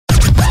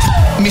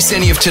Miss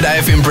any of Today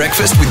FM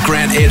breakfast with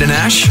Grant, Ed and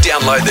Ash?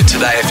 Download the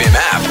Today FM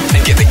app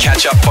and get the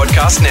catch-up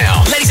podcast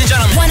now. Ladies and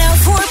gentlemen.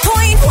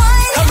 104.1.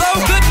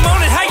 Hello, good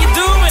morning. How you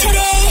doing?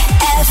 Today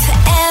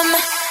FM.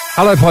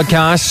 Hello,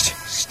 podcast.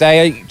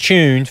 Stay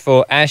tuned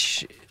for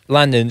Ash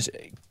London's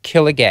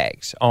killer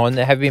gags on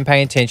Have You Been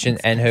Paying Attention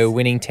and her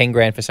winning 10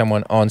 grand for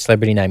someone on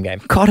Celebrity Name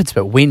Game. God, it's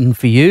a win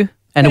for you.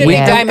 And a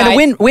win, day, and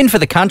a win for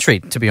the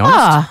country, to be honest.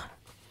 Oh,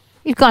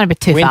 you've gone a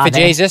bit too Win far for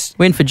there. Jesus.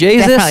 Win for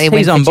Jesus. Definitely a win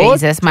He's for on board.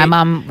 Jesus. My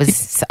mum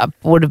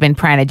would have been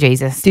praying to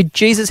Jesus. Did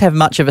Jesus have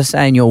much of a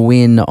say in your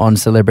win on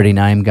Celebrity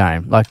Name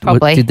Game? Like,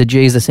 Probably. did the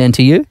Jesus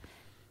enter you?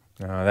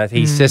 No,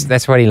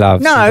 that's what he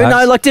loves.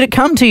 No, like, did it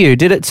come to you?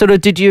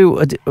 Did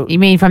you... You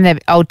mean from the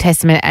Old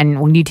Testament and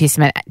New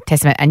Testament,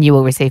 and you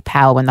will receive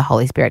power when the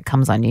Holy Spirit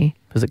comes on you?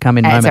 Does it come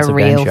in And moments it's a of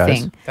game real shows?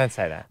 thing. Don't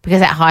say that.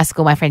 Because at high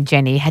school, my friend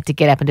Jenny had to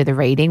get up and do the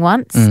reading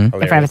once in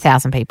front of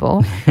 1,000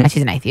 people, and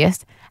she's an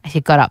atheist. And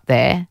she got up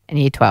there in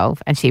year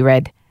 12 and she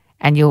read,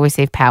 and you'll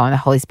receive power when the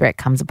Holy Spirit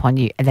comes upon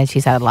you. And then she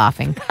started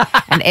laughing.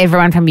 And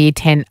everyone from year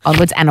 10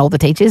 onwards and all the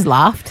teachers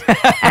laughed.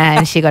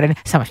 And she got in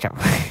so much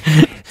trouble.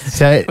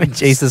 So When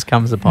Jesus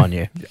comes upon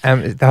you.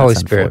 the Holy That's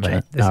Spirit, mate.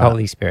 unfortunate. It's the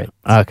Holy Spirit.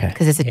 Okay.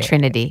 Because it's a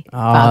trinity. Oh,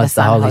 Father, it's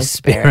the Son, Holy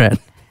Spirit.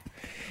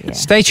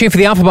 Stay tuned for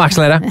the Alpha Bucks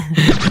later.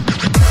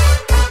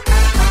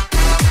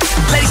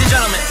 Ladies and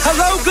gentlemen.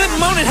 Hello, good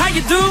morning. How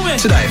you doing?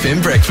 Today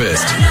FM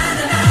breakfast.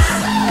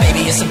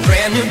 Baby, it's a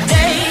brand new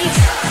day.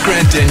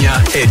 Grant Denyer,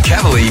 Ed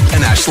Kylie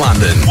and Ash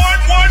London.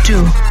 1, 2,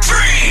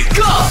 3,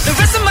 go! The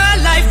rest of my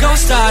life gon'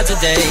 start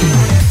today.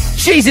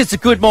 Jeez, it's a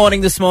good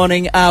morning this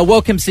morning.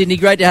 Welcome, Sydney.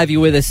 Great to have you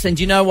with us. And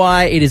do you know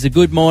why it is a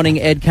good morning,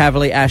 Ed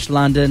Cavalier, Ash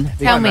London?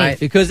 Tell me.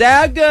 Because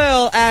our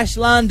girl, Ash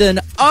London,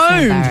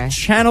 owned embarrassed.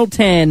 Channel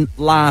 10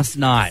 last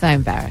night. So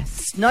embarrassed.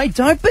 No,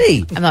 don't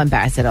be. I'm not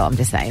embarrassed at all. I'm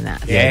just saying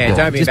that. Yeah,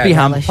 don't be Just be embarrassed.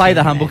 humble. Play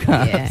the humble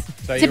card. Yeah.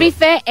 So To be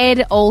fair,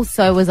 Ed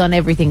also was on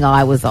everything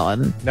I was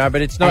on. No,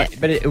 but it's not.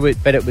 But it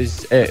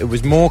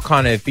was more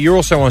kind of. You're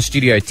also on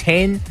Studio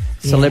 10,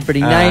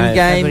 Celebrity Name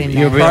Game, Celebrity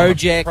your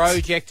Name.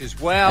 project. as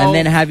well. And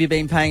then Have You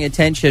Been Paying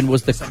Attention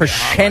was the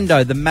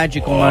crescendo, the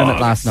magical moment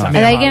last Are night.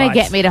 they going to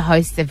get me to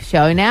host the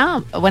show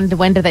now? When do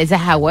they? Is that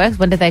how it works?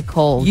 When do they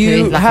call?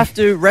 You Like, have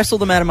to wrestle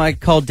them out of my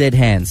cold, dead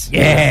hands.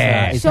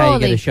 Yeah. Is how you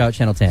get Surely. a show at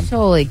Channel 10.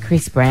 Surely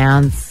Chris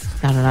Brown's,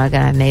 I don't know,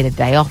 going to need a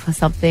day off or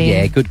something.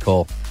 Yeah, good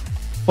call.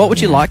 What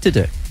would you like to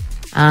do?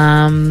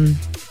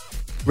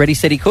 Ready,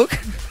 Steady, Cook?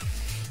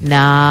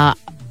 Nah.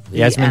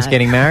 Yasmin's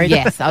getting married.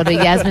 Yes, I'll do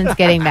Yasmin's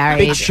getting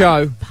married. Big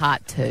show.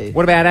 Part 2.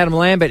 What about Adam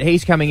Lambert?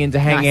 He's coming in to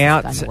hang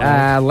Nicest out.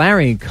 guy in the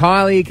Larry and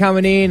Kylie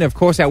coming in. Of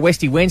course, our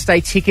Westy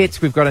Wednesday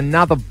tickets. We've got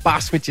another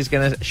bus which is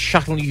going to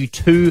shuttle you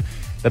to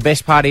the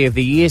best party of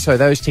the year. So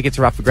those tickets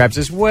are up for grabs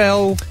as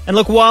well. And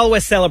look, while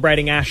we're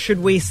celebrating Ash, should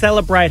we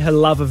celebrate her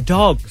love of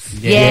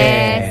dogs?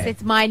 Yes,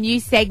 it's my new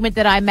segment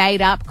that I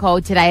made up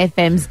called Today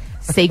FM's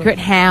Secret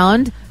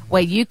Hound,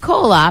 where you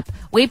call up,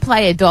 we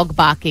play a dog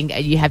barking,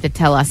 and you have to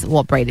tell us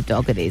what breed of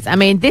dog it is. I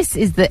mean, this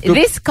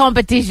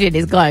competition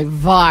is going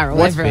viral.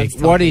 Everyone's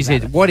talking What is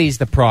about it? What is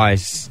the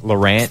prize,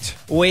 Laurent?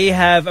 We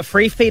have a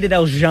free feed at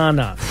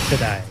Eljana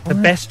today, the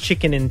best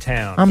chicken in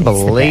town.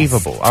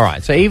 Unbelievable. All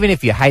right. So even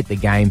if you hate the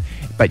game,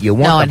 but you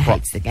want No one the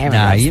hates the game. No,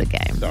 Everyone loves you- the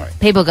game. Sorry.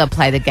 People go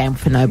play the game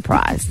for no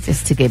prize,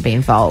 just to be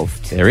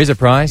involved. there is a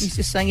prize. He's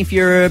just saying if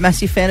you're a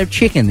massive fan of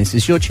chicken, this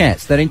is your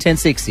chance. 13 10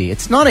 60.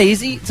 It's not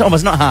easy. It's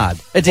almost not hard.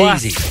 It's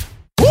Plus. easy.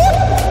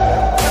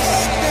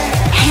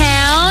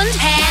 Hound?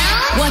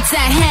 What's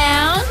that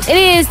hound?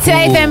 It is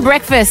Today FM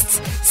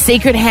Breakfast's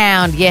Secret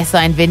Hound. Yes,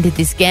 I invented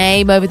this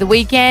game over the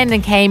weekend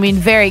and came in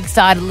very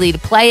excitedly to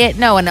play it.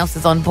 No one else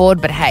is on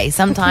board, but hey,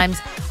 sometimes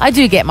I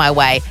do get my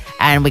way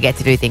and we get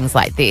to do things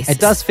like this. It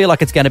does feel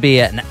like it's going to be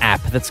an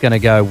app that's going to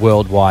go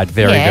worldwide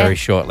very, Yeah. very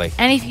shortly.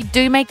 And if you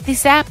do make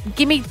this app,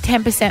 give me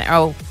 10% or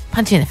I'll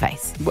punch you in the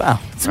face. Wow.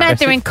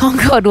 Samantha in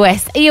Concord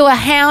West, are you a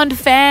hound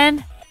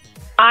fan?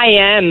 I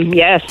am,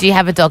 yes. Do you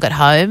have a dog at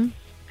home?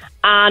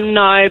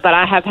 No, but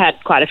I have had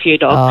quite a few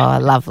dogs. Oh,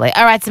 lovely.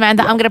 All right,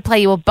 Samantha, I'm going to play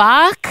you a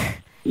bark.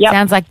 Yep.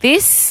 Sounds like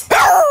this.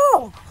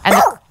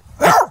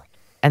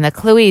 And the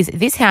clue is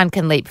this hound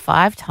can leap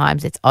 5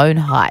 times its own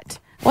height.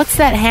 What's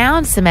that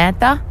hound,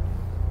 Samantha?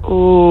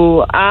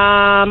 Ooh,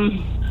 I'm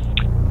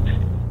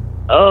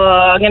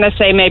going to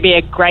say maybe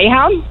a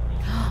greyhound.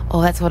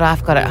 Oh, that's what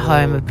I've got at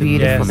home. A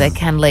beautiful. Yes. They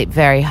can leap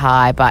very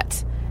high,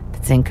 but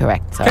that's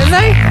incorrect. So. Can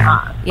they?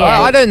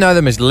 Yeah. I don't know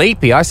them as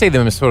leapy. I see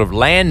them as sort of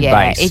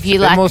land-based. Yeah, if you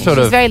They're like, more she's sort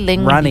of very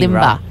running, limber.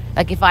 right?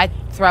 Like if I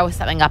throw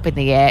something up in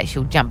the air,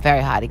 she'll jump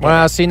very high to get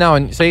Well, it. see,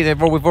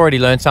 we've already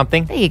learned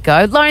something. There you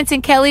go. Lawrence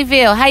in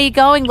Kellyville. How you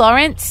going,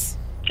 Lawrence?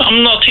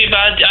 I'm not too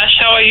bad, Ash.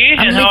 How are you?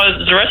 And how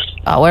is the rest?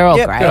 Oh, we're all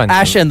Yep, great. good on you.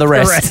 Ash and the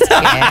rest.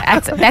 Yeah,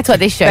 that's what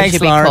this show Thanks,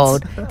 should be Lawrence.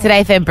 called.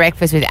 Today FM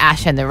Breakfast with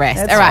Ash and the rest.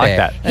 That's All right. like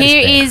that. That's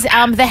Here fair. is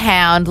the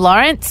hound,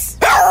 Lawrence.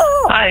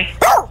 Hi.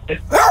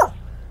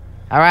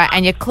 All right,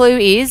 and your clue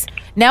is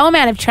no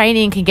amount of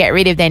training can get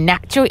rid of their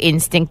natural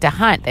instinct to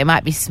hunt. They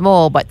might be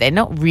small, but they're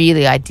not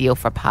really ideal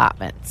for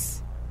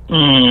apartments.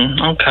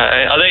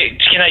 Okay.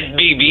 Can they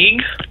be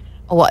big?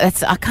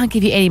 I can't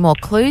give you any more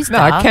clues. No,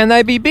 Dal. can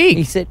they be big?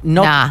 He said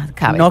Can't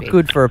be not big.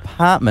 good for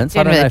apartments.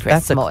 I don't know if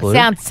that's a small. clue. It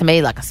sounds to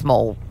me like a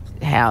small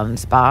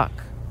hound's bark.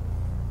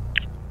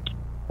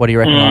 What do you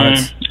reckon,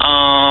 Lawrence?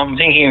 I'm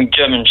thinking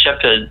German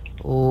Shepherd.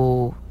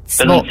 Ooh,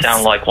 Doesn't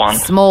sound like one.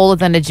 Smaller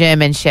than a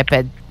German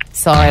Shepherd.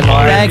 Sorry,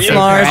 Lawrence. Thanks,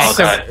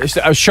 Lawrence.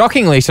 Okay.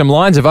 Shockingly, some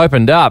lines have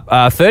opened up.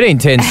 13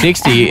 10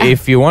 60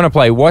 if you want to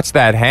play What's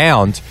That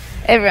Hound?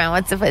 Everyone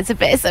wants to play.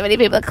 So many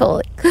people are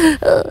calling.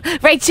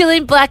 Rachel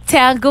in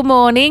Blacktown, good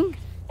morning.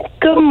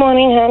 Good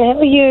morning, hon. How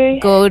are you?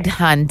 Good,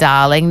 hun,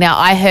 darling. Now,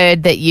 I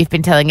heard that you've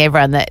been telling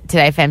everyone that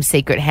Today FM's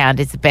Secret Hound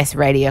is the best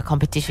radio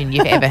competition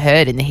you've ever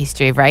heard in the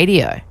history of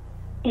radio.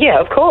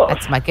 Yeah, of course.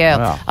 That's my girl.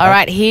 Wow. All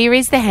right, here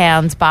is the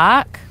hound's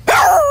bark.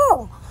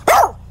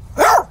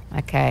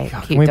 Okay,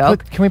 cute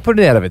dog. Can we put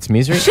it out of its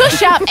misery?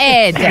 Shush up,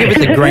 Ed. Give it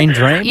the green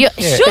dream.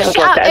 Shush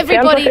up, that.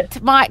 everybody.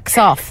 Sounds Mic's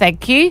off,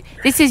 thank you.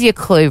 This is your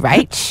clue,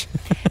 Rach.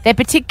 They're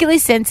particularly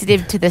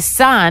sensitive to the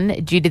sun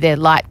due to their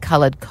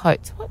light-coloured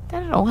coats. What? They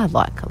don't all have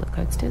light-coloued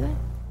coats, do they?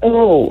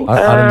 Oh,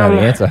 I don't know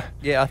the answer.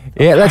 Yeah,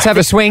 Yeah, let's have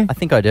a swing. I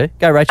think I do.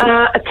 Go, Rachel.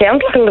 it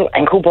sounds like a little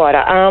ankle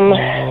biter.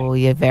 Oh,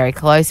 you're very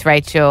close,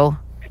 Rachel.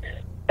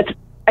 It's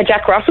a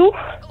Jack Russell.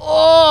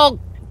 Oh,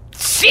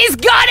 she's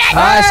got it!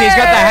 Ah, she's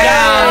got the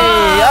hound.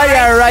 Oh,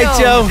 yeah,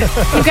 Rachel.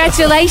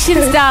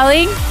 Congratulations,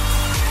 darling.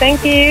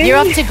 Thank you. You're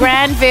off to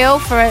Granville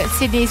for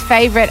Sydney's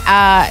favourite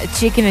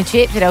chicken and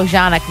chips at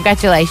Eljana.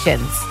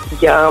 Congratulations.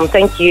 Yum,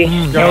 thank you.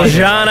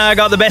 Eljana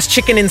got the best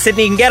chicken in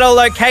Sydney. You can get all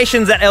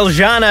locations at Hang on,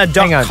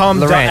 eljana.com.au.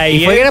 Laurent,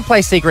 if we're going to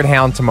play Secret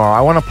Hound tomorrow,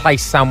 I want to play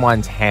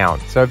someone's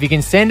hound. So if you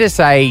can send us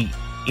a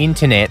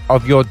internet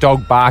of your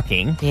dog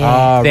barking,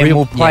 Yeah. then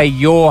we'll play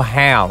your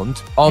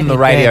hound on the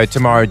radio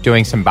tomorrow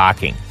doing some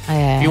barking.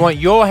 Yeah. If you want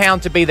your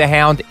hound to be the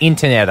hound,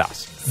 internet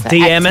us.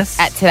 DM us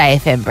at Today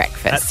FM at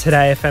Breakfast.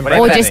 Today FM.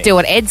 Or just do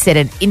what Ed said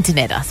and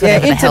internet us. Yeah,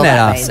 whatever the hell internet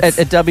that us means.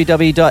 at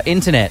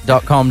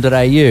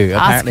www.internet.com.au. Apparently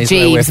Ask is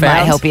where we're Jeeves might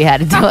found. help you how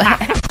to do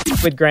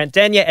it. with Grant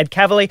Denyer, Ed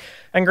Cavalier,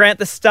 and Grant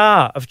the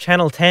star of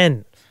Channel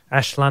 10,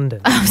 Ash London.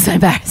 I'm so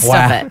embarrassed.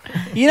 Wow. Stop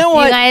it. You know You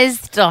what? guys,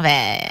 stop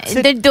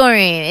it. They're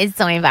doing it. It's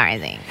so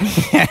embarrassing.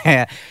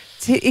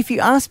 If you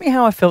ask me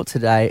how I felt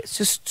today, it's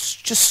just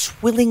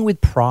swilling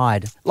with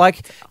pride.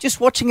 Like, just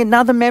watching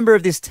another member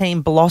of this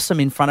team blossom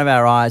in front of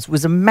our eyes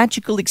was a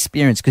magical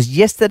experience, because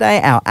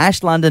yesterday our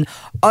Ash London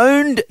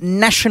owned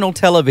national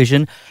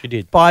television. She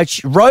did. By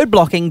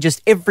roadblocking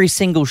just every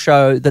single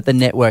show that the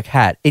network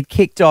had. It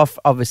kicked off,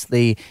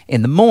 obviously,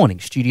 in the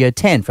morning, Studio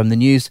 10 from the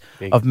news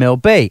of Mel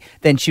B.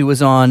 Then she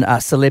was on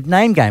Celeb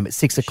Name Game at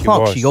 6 o'clock.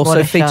 was. She What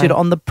also a featured show.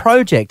 on The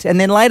Project. And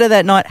then later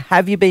that night,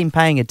 have you been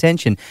paying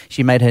attention?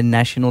 She made her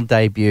national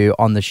debut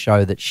on the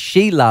show that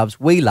she loves,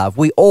 we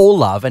all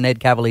love, and Ed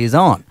Cavalier is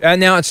on.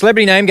 Now, at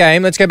Celebrity Name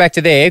Game, let's go back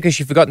to there because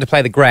you've forgotten to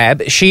play the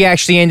grab. She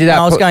actually ended up...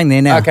 I was going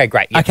there now. Okay,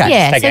 great. Okay.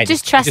 Yeah, Taking so ages.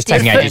 just trust Just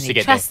taking your ages to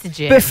get there. Trust the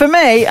gym. But for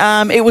me,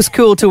 it was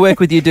cool to work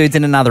with you dudes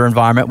in another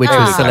environment, which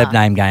was Celeb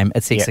Name Game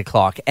at 6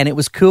 o'clock. And it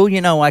was cool, you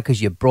know why? Because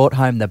you brought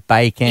home the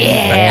bacon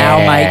for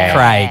our mate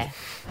Craig.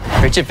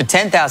 Richard, for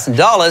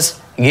 $10,000,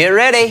 get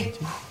ready,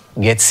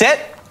 get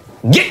set,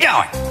 get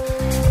going.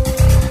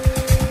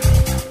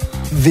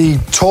 The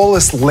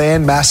tallest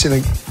land mass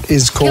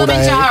is called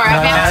Kilimanjaro,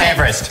 a... Mount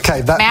Everest.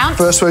 Okay, that Mount?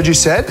 first word you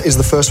said is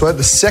the first word.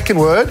 The second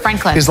word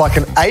Franklin. is like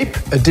an ape,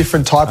 a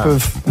different type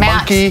of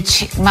monkey.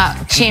 Chimp.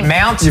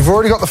 Mount. You've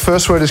already got the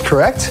first word is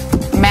correct.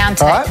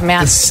 Mount. All right.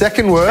 Mount. The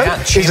second word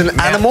Mount is an chimp,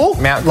 Mount- animal,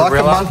 Mount like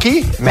gorilla. a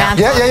monkey. Mount-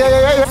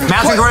 Yeah.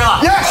 Mountain gorilla.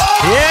 Yes.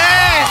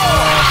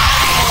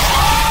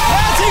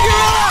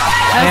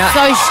 That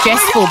was so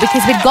stressful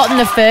because we'd gotten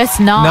the first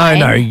 9.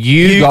 No,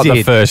 you got the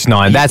did. first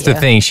 9. That's the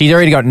thing. She'd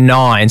already got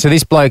 9. So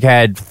this bloke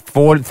had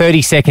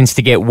 30 seconds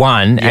to get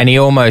 1, and he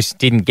almost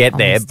didn't get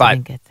there. Almost But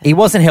didn't get there. He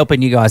wasn't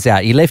helping you guys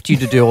out. He left you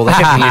to do all the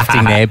heavy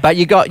lifting there, but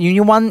you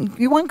won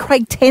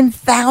Craig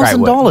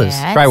 $10,000.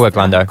 Yeah, Great work,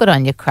 Lundo. Good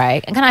on you,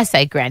 Craig. And can I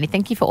say, Granny,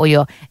 thank you for all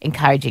your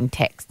encouraging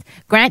texts.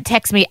 Grant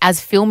texted me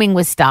as filming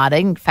was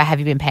starting for Have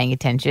You Been Paying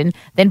Attention,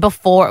 then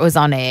before it was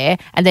on air,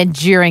 and then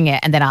during it,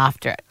 and then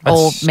after it. That's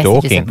all messages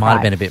stalking. and Might have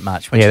pride. been a bit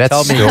much. When Yeah, she that's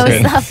told me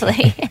stalking. That was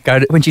lovely.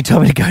 when she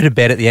told me to go to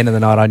bed at the end of the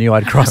night, I knew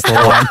I'd crossed the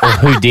line.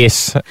 who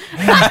dis?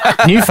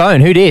 New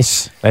phone, who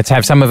dis? Let's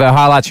have some of her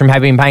highlights from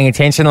Have You Been Paying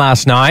Attention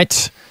last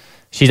night.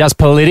 She does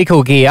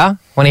political gear.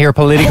 Want to hear a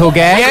political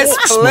gag? Yes,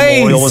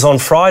 Memorial was on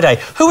Friday.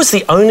 Who was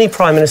the only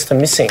Prime Minister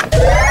missing?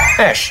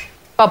 Ash.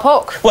 Bob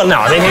Hawke. Well, no,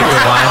 I mean, he was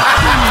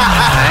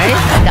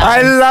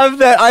I love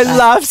that. I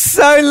laughed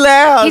so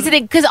loud. Here's the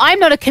thing, because I'm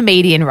not a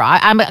comedian, right?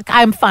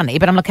 I'm funny,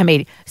 but I'm not a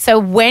comedian. So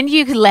when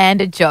you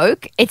land a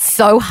joke, it's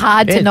so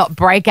hard to not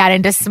break out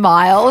into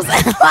smiles.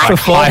 High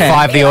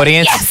five the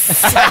audience.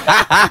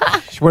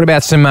 What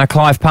about some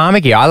Clive Palmer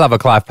gear? I love a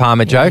Clive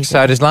Palmer joke,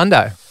 so does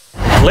Lundo.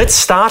 Let's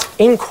start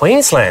in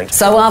Queensland.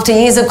 So after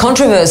years of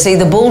controversy,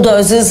 the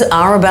bulldozers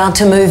are about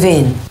to move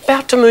in.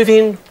 About to move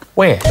in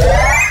where?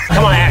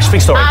 Come on, Ash,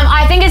 big story.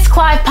 I think it's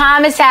Clive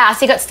Palmer's house.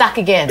 He got stuck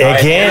again.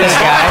 Again.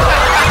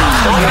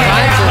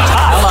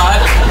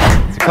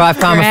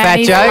 Lifetime of fat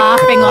Granny's joke.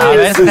 laughing like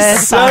it's the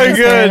first time he's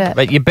heard it.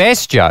 But your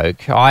best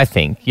joke, I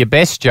think, was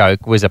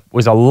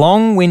a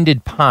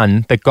long-winded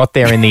pun that got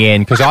there in the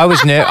end because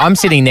I'm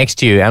sitting next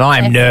to you and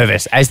I'm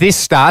nervous. As this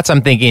starts,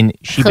 I'm thinking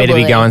she better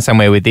be going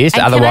somewhere with this,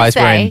 And otherwise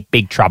can I we're say- in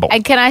big trouble.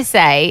 And can I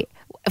say,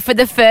 for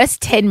the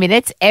first 10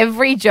 minutes,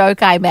 every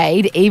joke I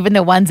made, even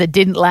the ones that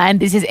didn't land,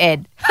 this is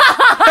Ed. Just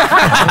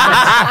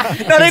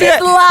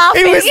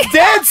laughing. He was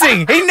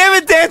dancing. He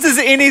never dances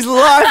in his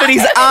life, and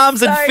his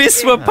arms and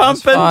fists were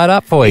pumping. Fired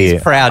up for you.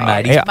 He's proud,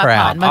 mate. He's Yeah.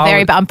 proud.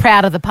 I'm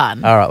proud of the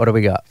pun. All right, what do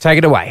we got? Take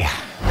it away.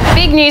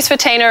 Big news for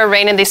Tina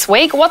Arena this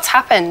week. What's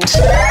happened?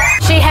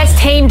 She has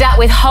teamed up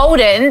with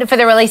Holden for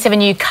the release of a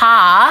new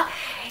car.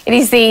 It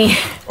is the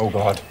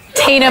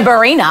Tina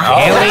Barina.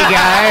 Here we go.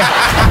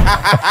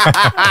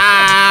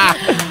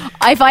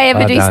 If I ever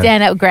Well do done.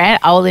 stand up,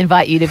 Grant, I will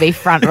invite you to be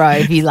front row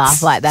if you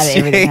laugh like that at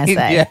everything I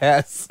say.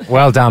 Yes.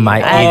 Well done, mate.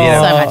 You did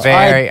so a much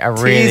very, a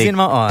Tears really in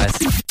my eyes.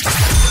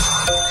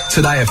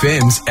 Today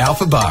FM's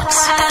Alpha Bucks.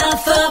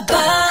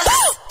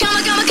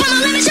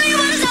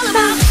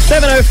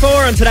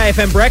 7:04 on Today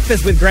FM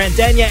Breakfast with Grant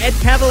Dania, Ed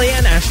Cavalier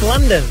and Ash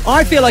London.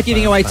 I feel like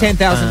giving away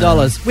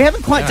 $10,000. We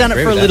haven't quite done it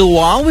agree for a with little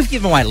while. We've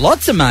given away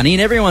lots of money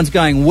and everyone's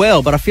going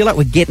well, but I feel like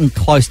we're getting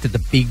close to the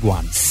big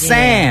one.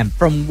 Sam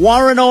from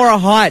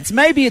Warrenora Heights.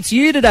 Maybe it's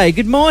you today.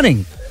 Good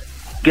morning.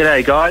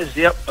 G'day, guys.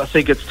 Yep, I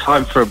think it's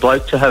time for a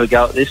bloke to have a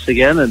go at this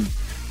again and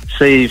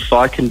see if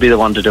I can be the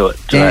one to do it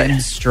today. Damn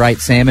straight,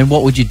 Sam. And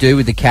what would you do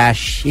with the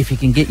cash if you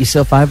can get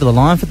yourself over the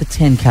line for the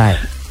 10K?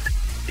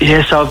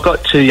 Yeah, so I've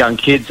got 2 young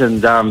kids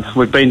and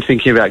we've been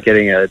thinking about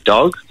getting a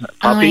dog, a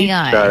puppy.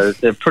 my So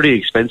they're pretty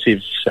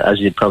expensive,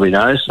 as you'd probably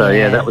know. So,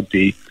 yeah, that would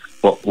be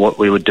what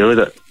we would do with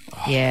it.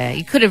 Yeah,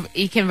 you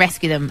can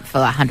rescue them for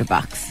like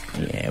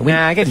 $100.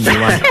 Yeah, get a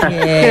new one.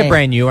 Get a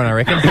brand new one, I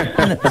reckon.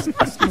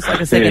 It's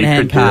like a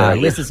second-hand could do car. that, At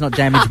least it's not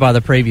damaged by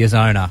the previous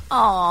owner.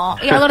 Oh,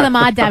 yeah, a lot of them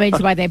are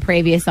damaged by their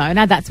previous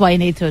owner. That's why you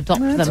need to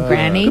adopt them,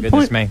 Granny.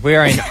 Goodness me. We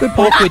are in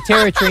awkward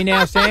territory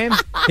now, Sam.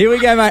 Here we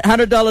go, mate.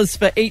 $100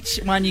 for each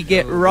one you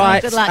get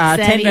right. Good luck,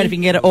 10 Sammy. grand if you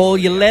can get it all.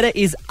 Your letter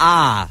is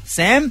R.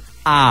 Sam?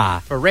 R.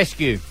 For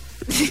rescue.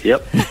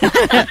 Yep,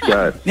 let's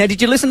go. Now,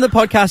 did you listen to the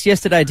podcast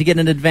yesterday to get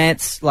an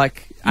advance,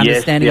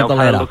 understanding yes, of the I've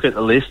had letter? a look at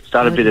the list,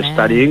 done a bit of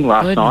studying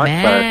last night. All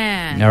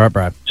right,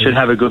 bro. So should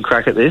have a good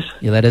crack at this.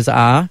 Your letters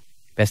are,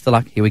 best of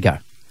luck, here we go.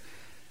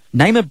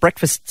 Name a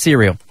breakfast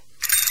cereal.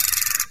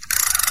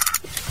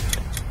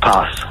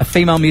 Pass. A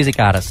female music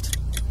artist.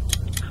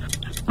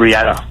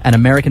 Rihanna. An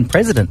American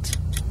president.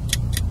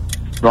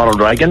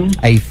 Ronald Reagan.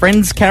 A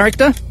Friends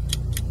character.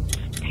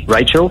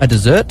 Rachel. A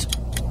dessert.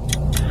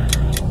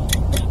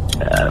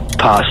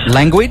 Pass.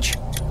 Language.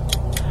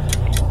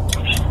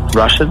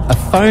 Russian. A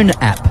phone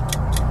app.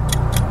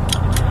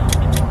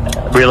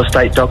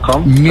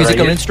 Realestate.com.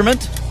 Musical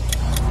instrument.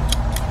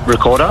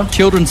 Recorder.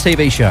 Children's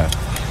TV show.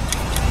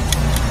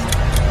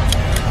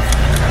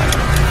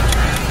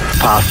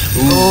 Pass.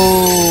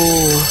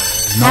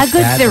 How good's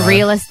bad, the bro.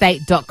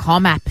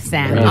 realestate.com app,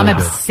 Sam? Really I'm good.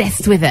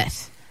 obsessed with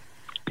it.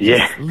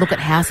 Yeah. Look at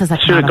houses I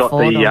Should can't have got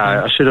afford. the.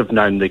 I should have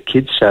known the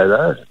kids show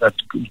though. That's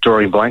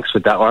drawing blanks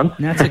with that one.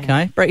 That's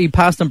okay. Brett, you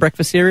passed on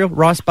breakfast cereal.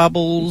 Rice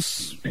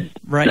bubbles.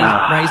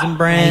 Raisin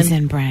bran.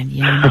 Raisin bran,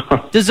 yeah.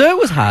 Dessert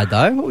was hard,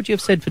 though. What would you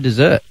have said for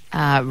dessert?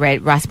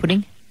 Red rice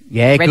pudding.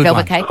 Yeah, Red good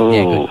velvet one. cake.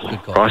 Oh,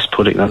 rice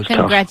pudding. That's tough.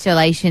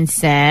 Congratulations,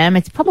 Sam.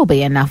 It's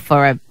probably enough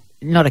for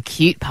not a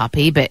cute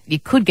puppy, but you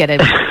could get a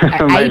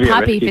Maybe a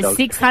puppy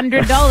rescue for dog.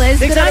 $600.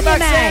 Good on you,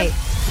 mate.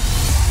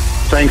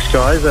 Thanks,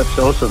 guys. That's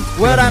awesome.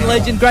 Well done,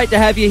 legend. Great to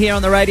have you here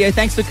on the radio.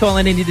 Thanks for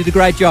calling in. You did a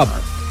great job.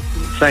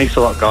 Thanks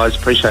a lot, guys.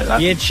 Appreciate that.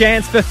 Your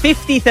chance for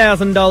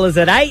 $50,000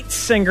 at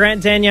 8. And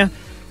Grant Dania,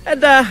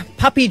 and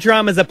puppy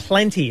dramas are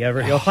plenty over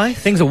at your place.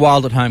 Things are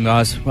wild at home,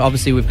 guys. Well,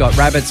 obviously, we've got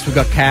rabbits, we've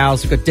got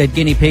cows, we've got dead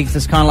guinea pigs.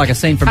 It's kind of like a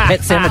scene from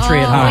Pet Cemetery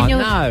at home.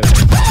 No.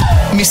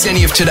 Miss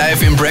any of Today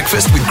FM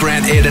Breakfast with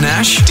Grant, Ed and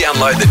Ash?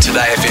 Download the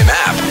Today FM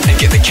app and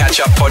get the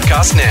catch-up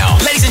podcast now.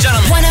 Ladies and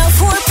gentlemen.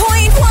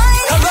 104.1.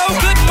 Hello,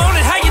 good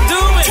morning. How you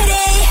doing?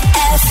 Today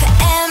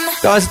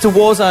FM. Guys, it's a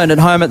war zone at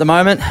home at the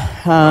moment.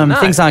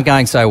 Things aren't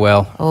going so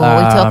well. Oh, are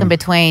we talking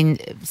between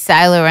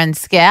sailor and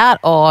scout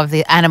or of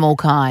the animal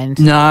kind?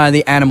 No,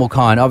 the animal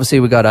kind. Obviously,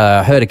 we've got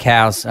a herd of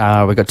cows.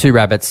 We've got 2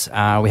 rabbits.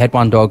 We had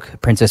 1 dog,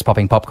 Princess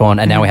popping popcorn,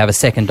 and now we have a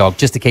 2nd dog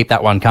just to keep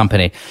that one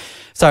company.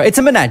 So it's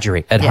a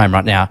menagerie at home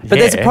right now. But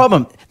there's a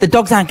problem. The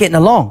dogs aren't getting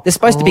along. They're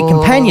supposed to be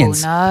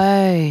companions.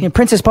 No. You know,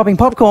 Princess popping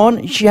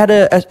popcorn, she had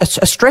a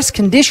stress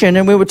condition,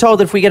 and we were told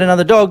that if we get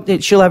another dog,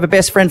 that she'll have a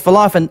best friend for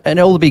life and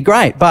it'll be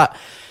great. But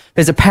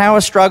there's a power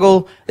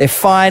struggle. They're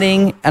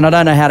fighting, and I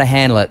don't know how to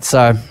handle it.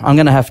 So I'm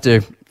going to have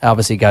to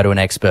obviously go to an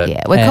expert.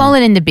 Yeah, we're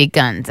calling in the big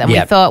guns, and we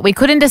thought we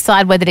couldn't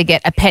decide whether to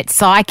get a pet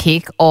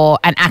psychic or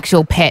an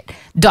actual pet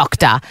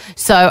doctor.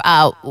 So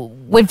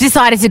we've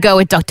decided to go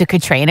with Dr.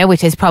 Katrina,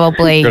 which is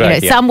probably, Good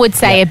idea. some would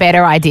say a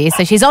better idea.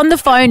 So she's on the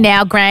phone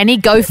now, Granny.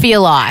 Go for your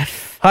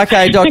life.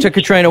 Okay, Dr.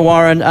 Katrina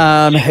Warren,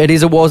 it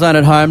is a war zone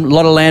at home. A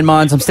lot of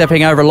landmines. I'm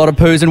stepping over a lot of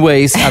poos and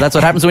wheeze. That's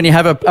what happens when you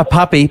have a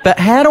puppy. But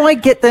how do I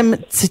get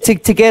them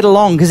to get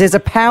along? Because there's a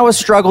power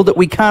struggle that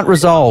we can't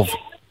resolve.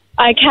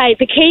 Okay,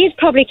 the key is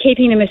probably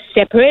keeping them as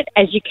separate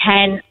as you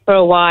can for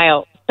a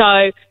while.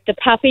 So the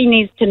puppy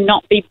needs to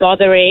not be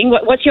bothering.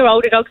 What's your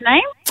older dog's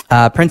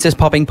name? Princess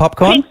Popping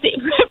Popcorn.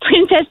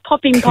 Princess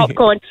Popping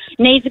Popcorn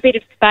needs a bit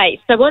of space.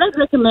 So what I'd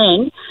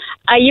recommend,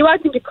 are you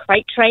open to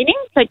crate training?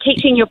 So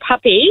teaching your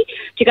puppy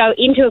to go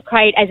into a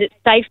crate as its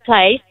safe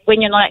place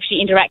when you're not actually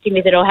interacting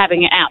with it or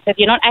having it out. So if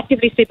you're not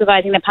actively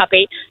supervising the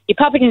puppy, you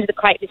pop it into the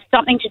crate, there's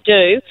something to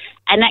do,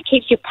 and that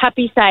keeps your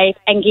puppy safe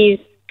and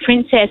gives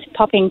Princess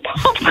Popping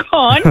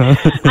Popcorn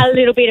a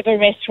little bit of a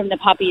rest from the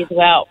puppy as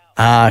well.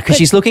 Because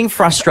she's looking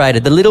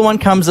frustrated. The little one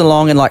comes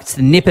along and likes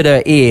to nip at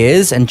her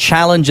ears and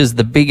challenges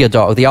the bigger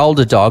dog, the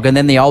older dog, and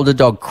then the older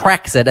dog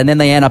cracks it, and then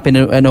they end up in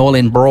an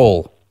all-in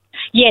brawl.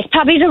 Yes,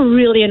 puppies are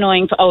really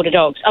annoying for older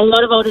dogs. A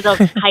lot of older dogs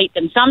hate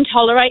them. Some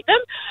tolerate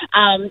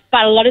them,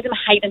 but a lot of them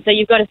hate them. So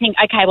you've got to think,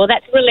 okay, well,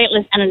 that's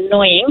relentless and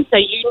annoying, so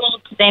you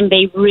need to then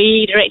be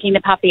redirecting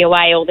the puppy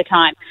away all the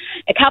time.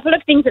 A couple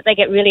of things that they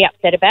get really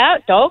upset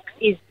about, dogs,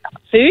 is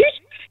food.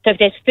 So if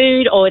there's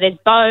food or there's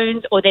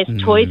bones or there's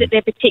toys that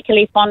they're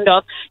particularly fond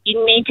of,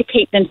 you need to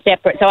keep them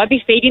separate. So I'd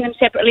be feeding them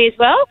separately as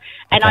well,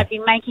 and I'd be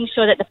making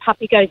sure that the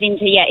puppy goes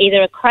into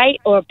either a crate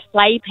or a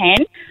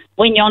playpen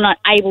when you're not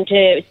able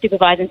to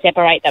supervise and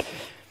separate them.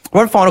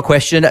 One final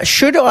question.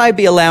 Should I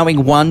be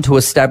allowing one to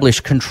establish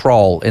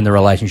control in the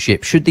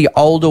relationship? Should the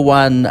older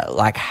one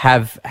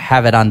have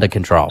it under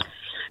control?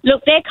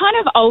 Look, they're kind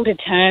of older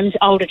terms,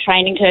 older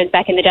training terms.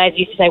 Back in the days,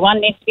 used to say one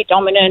needs to be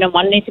dominant and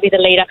one needs to be the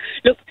leader.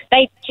 Look,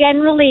 they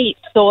generally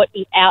sort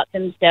it out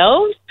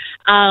themselves.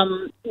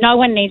 No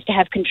one needs to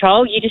have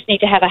control. You just need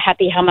to have a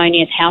happy,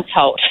 harmonious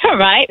household,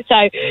 right?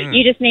 So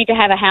you just need to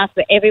have a house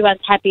where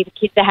everyone's happy, the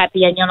kids are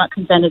happy, and you're not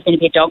concerned there's going to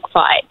be a dog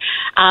fight.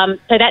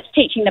 So that's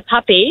teaching the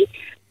puppy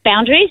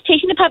boundaries.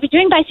 Teaching the puppy,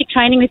 doing basic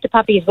training with the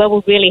puppy as well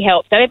will really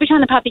help. So every time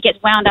the puppy gets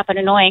wound up and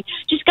annoying,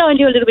 just go and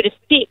do a little bit of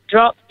sit,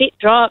 drop,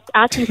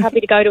 asking the puppy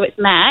to go to its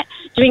mat.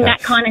 Doing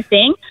that kind of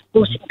thing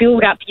will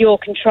build up your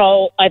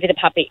control over the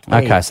puppy.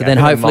 Okay, so then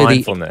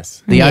hopefully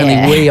the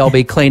only wee I'll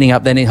be cleaning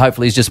up then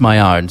hopefully is just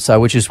my own. So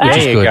which is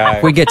good.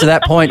 If we get to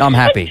that point, I'm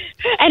happy.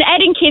 And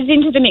adding kids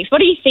into the mix.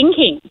 What are you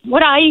thinking?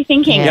 What are you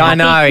thinking? Yeah, I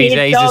know.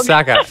 He's a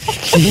sucker.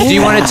 Do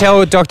you want to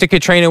tell Dr.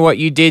 Katrina what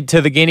you did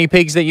to the guinea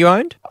pigs that you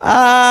owned?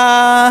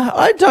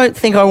 I don't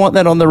think I want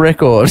that on the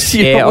record.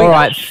 All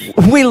right.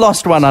 We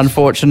lost one,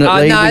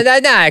 unfortunately.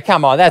 No,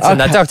 come on. That's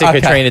enough. Dr.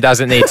 Katrina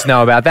doesn't need to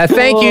know about that.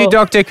 Thank you,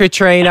 Dr.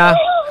 Katrina.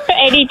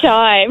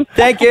 Anytime.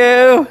 Thank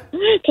you.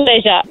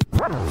 Pleasure.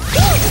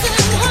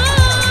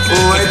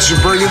 Let's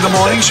bring in the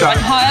morning show.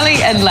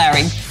 Kylie and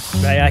Larry.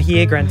 They are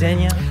here,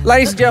 Grandania.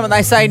 Ladies and gentlemen,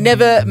 they say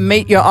never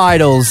meet your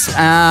idols.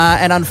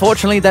 And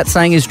unfortunately, that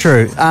saying is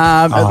true.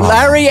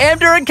 Larry,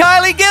 Emder and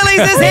Kylie Gillies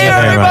is here,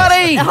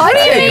 everybody. What do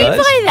you mean by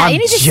that? I'm You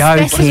need to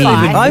joking.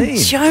 specify. I'm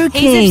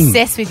joking. He's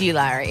obsessed with you,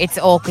 Larry. It's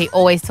all he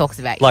always talks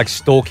about you. Like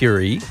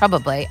stalkery.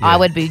 Probably. I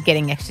would be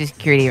getting extra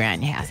security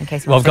around your house in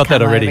case. Well, I've got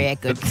that already. Yeah,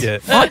 good.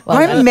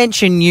 I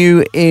mention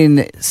you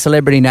in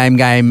Celebrity Name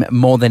Game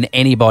more than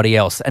anybody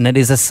else, and it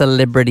is a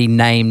celebrity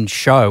named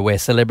show where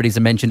celebrities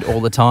are mentioned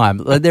all the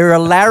time. There are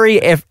Larry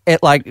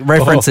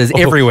references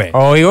everywhere.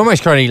 Oh, you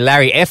almost called him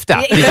Larry Efter.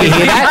 Did you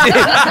hear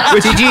that?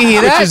 Did you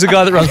hear that? Which is the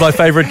guy that runs my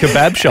favourite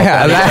kebab shop.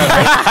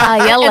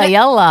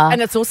 Yalla.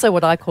 And it's also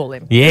what I call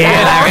him. Yeah,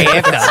 Larry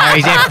Efter.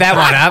 Larry's F that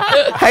one up.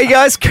 Hey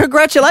guys,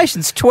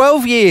 congratulations.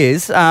 12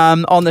 years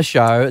on the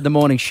show, the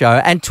morning show,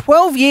 and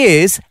 12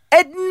 years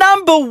at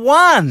number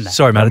one.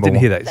 Sorry, man, I didn't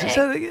hear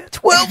that.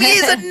 12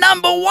 years at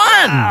number one.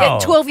 Yeah,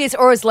 12 years,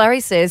 or as Larry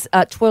says,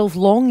 12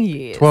 long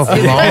years. 12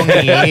 long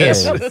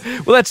years.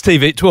 Well, that's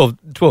TV. 12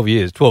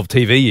 years. 12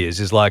 TV years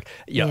is like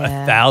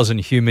 1,000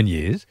 human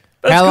years.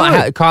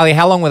 Kylie,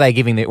 how long were they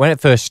giving it when it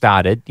first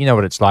started? You know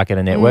what it's like at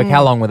a network.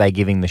 How long were they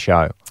giving the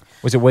show?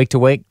 Was it week to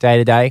week, day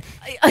to day?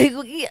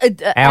 Hour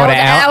to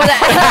hour.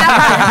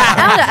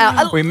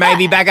 We may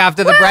be back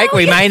after the break.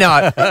 We may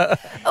not. We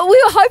were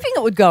hoping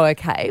it would go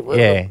okay.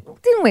 Yeah.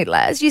 Didn't we,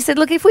 Laz? You said,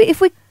 look, if we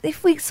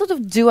sort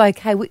of do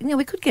okay,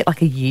 we could get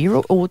like a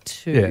year or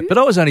two. Yeah, but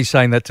I was only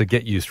saying that to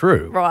get you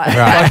through.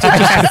 Right.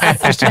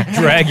 Just to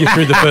drag you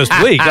through the first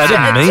week. I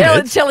didn't mean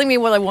it. Telling me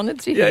what I wanted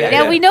to hear.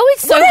 Now, we know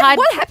it's so hard.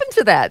 What happened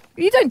to that?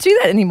 You don't do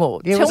that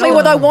anymore. Tell me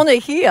what I want to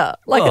hear.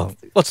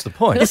 What's the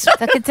point? It's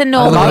a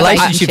normal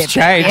relationship.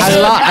 Changed.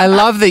 I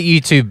love that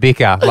you two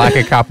bicker like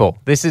a couple.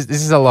 This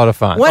is a lot of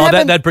fun.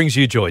 That brings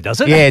you joy,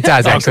 does it? Yeah, it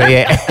does actually.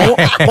 Yeah.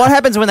 What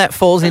happens when that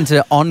falls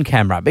into on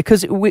camera?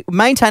 Because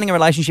maintaining a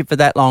relationship for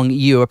that long,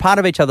 you are part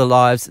of each other's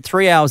lives.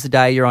 3 hours a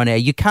day, you're on air.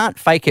 You can't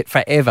fake it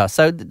forever.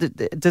 So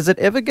does it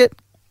ever get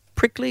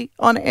prickly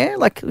on air?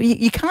 Like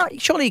you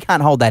can't. Surely you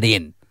can't hold that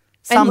in.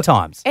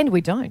 Sometimes. And we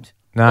don't.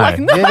 No, Like,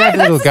 no, they have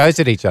little goes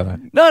at each other.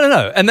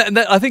 No. And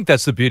I think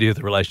that's the beauty of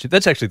the relationship.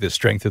 That's actually the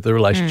strength of the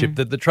relationship,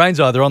 that the train's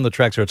either on the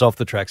tracks or it's off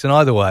the tracks. And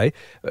either way,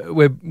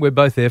 we're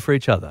both there for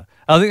each other.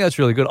 I think that's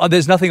really good.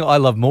 There's nothing I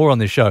love more on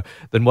this show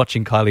than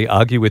watching Kylie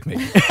argue with me.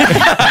 You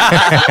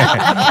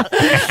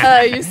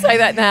say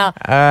that now.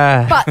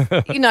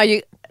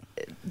 But,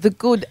 the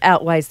good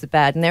outweighs the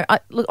bad. And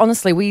look,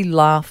 honestly, we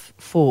laugh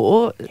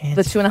for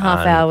the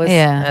 2.5 hours.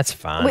 Yeah. That's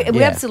fun.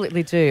 We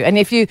absolutely do. And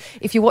if you're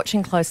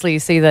watching closely, you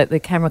see that the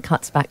camera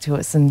cuts back to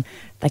us and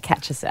they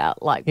catch us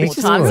out like more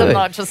times and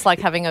not just like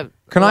having a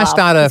Can I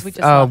start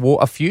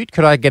a feud?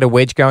 Could I get a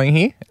wedge going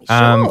here?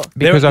 Sure.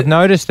 Because I've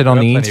noticed that on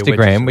the plenty of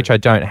wedges Instagram, which I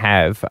don't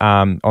have,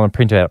 on a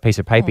printed out piece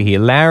of paper here,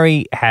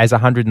 Larry has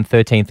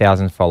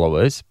 113,000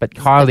 followers, but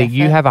Kylie,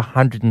 you have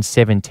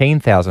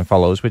 117,000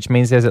 followers, which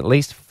means there's at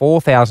least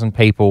 4,000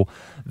 people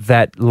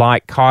that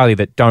like Kylie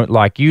that don't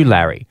like you,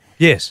 Larry.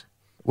 Yes.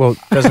 Well,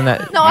 doesn't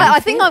that? No, I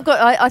think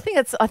I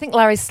think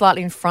Larry's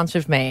slightly in front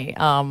of me.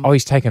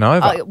 He's taken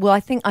over. Well, I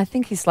think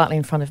he's slightly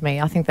in front of me.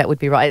 I think that would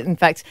be right. In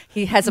fact,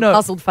 he has a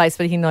puzzled face,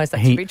 but he knows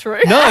that to be true.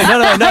 No,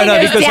 because down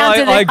to the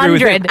I agree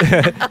with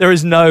 100. it. There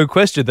is no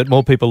question that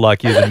more people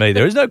like you than me.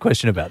 There is no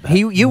question about that.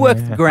 You work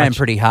with Graham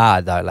pretty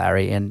hard though,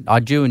 Larry, and I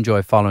do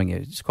enjoy following you.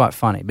 It's quite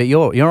funny, but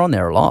you're on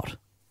there a lot.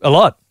 A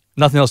lot.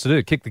 Nothing else to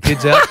do. Kick the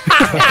kids out.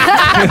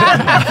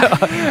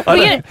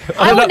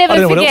 I will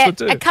never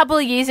forget a couple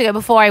of years ago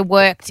before I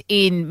worked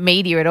in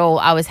media at all,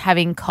 I was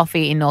having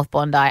coffee in North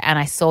Bondi and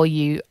I saw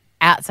you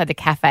outside the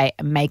cafe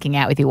making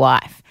out with your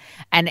wife.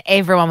 And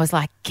everyone was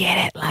like, get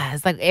it,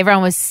 Laz. Like,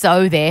 everyone was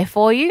so there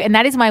for you. And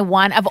that is my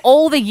one, of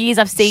all the years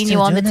I've seen you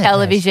on the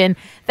television,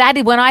 that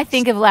is, when I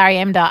think of Larry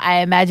Emder, I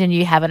imagine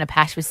you having a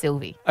pash with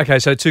Sylvie. Okay,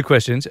 so 2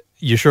 questions.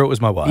 You sure it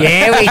was my wife?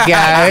 There we go.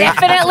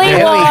 Definitely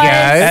there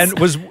was.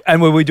 we go.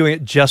 And were we doing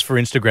it just for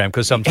Instagram?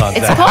 Because sometimes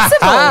It's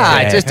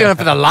possible. Just doing it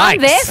for the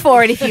likes. I'm there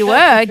for it if you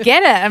were.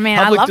 Get it. I mean,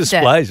 Public I loved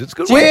displays. it. It's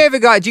good. Do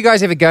you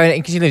guys ever go,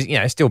 because you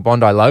live, still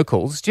Bondi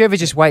locals, do you ever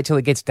just wait till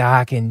it gets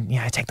dark and,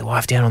 take the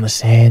wife down on the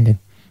sand and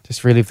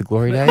just relive the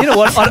glory days? You know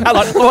what? Like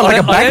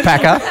a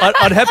backpacker.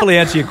 I'd happily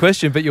answer your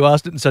question, but you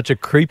asked it in such a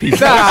creepy way.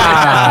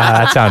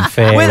 That's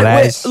unfair,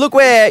 Les. Look,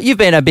 you've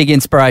been a big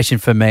inspiration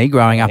for me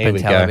growing up in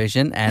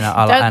television, and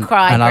Don't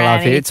cry, and I love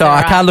Granny, you. it's So all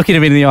I right. can't look at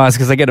him in the eyes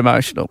because I get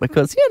emotional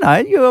because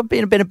you've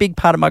been a big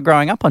part of my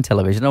growing up on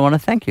television. I want to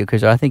thank you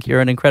because I think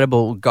you're an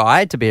incredible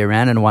guy to be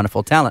around and a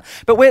wonderful talent.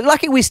 But we're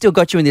lucky we still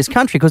got you in this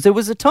country because there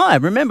was a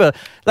time. Remember,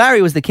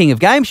 Larry was the king of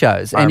game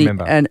shows, and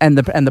remember. and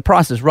the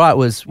Price is Right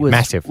was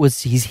massive.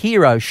 Was his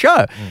hero show.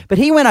 But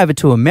he went over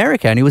to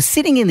America and he was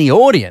sitting in the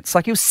audience,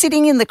 like he was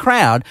sitting in the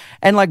crowd,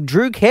 and like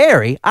Drew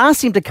Carey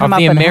asked him to come up.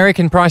 The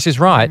American Price is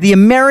Right. The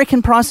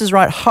American Price is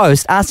Right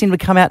host asked him to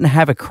come out and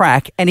have a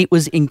crack, and it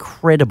was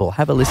incredible.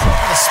 Have a listen.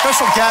 A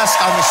special guest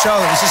on the show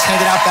that was just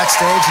hanging out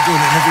backstage and doing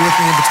an interview with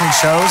me in between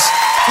shows.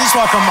 Please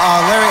welcome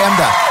Larry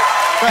Emder.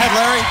 Go ahead,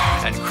 Larry.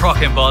 And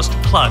Croc embossed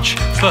clutch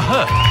for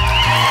her.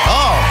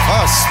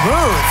 Oh,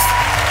 smooth.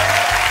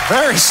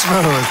 Very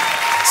smooth.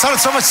 Sounded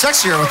so much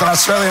sexier with an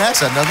Australian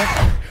accent, doesn't it?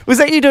 Was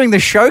that you doing the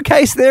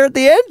showcase there at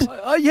the end?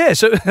 Yeah,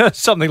 so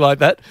something like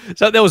that.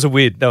 So that was a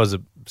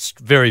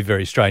very,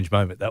 very strange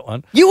moment, that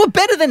one. You were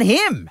better than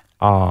him.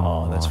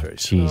 Oh, that's very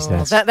jeez.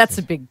 That's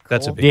a big call.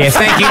 That's a big Yeah,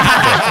 thank you.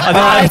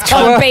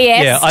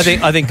 BS. Yeah, I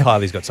think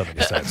Kylie's got something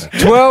to say about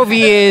that. 12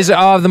 years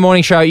of the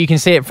morning show. You can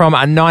see it from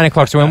 9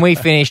 o'clock. So when we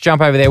finish,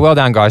 jump over there. Well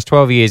done, guys.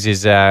 12 years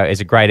is a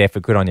great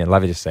effort. Good on you.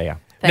 Lovely to see you.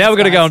 Now we're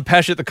going to go and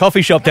pash at the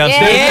coffee shop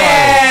downstairs.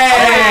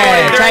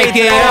 Yeah! Take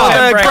it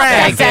off.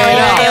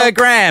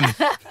 Graham.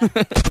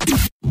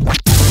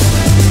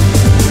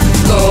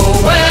 Go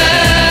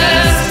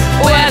west,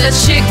 where the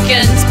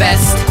chicken's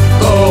best.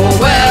 Go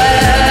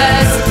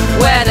west,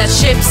 where the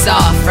chips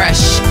are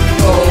fresh.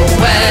 Go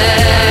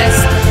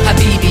west,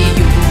 Habibi,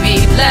 you'll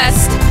be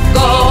blessed.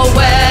 Go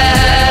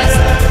west,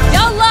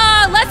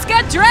 Yola, let's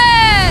get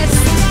dressed.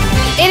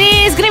 It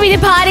is going to be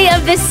the party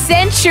of the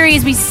century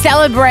as we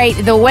celebrate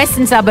the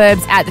western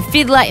suburbs at the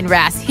Fiddler in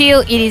Rouse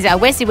Hill. It is our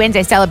Westy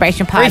Wednesday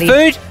celebration party.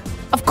 Free food?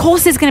 Of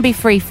course there's going to be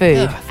free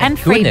food and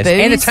free goodness. booze.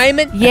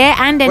 Entertainment? Yeah,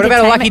 and What entertainment.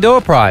 about a lucky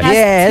door prize?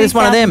 Yeah, there's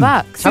one of them.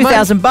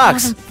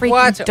 $2,000.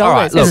 What? All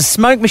right, There's a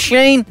smoke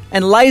machine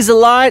and laser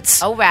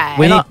lights. All right.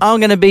 I'm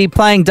going to be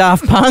playing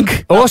Daft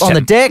Punk Awesome. on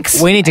the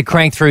decks. We need to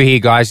crank through here,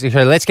 guys.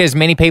 So let's get as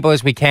many people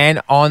as we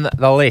can on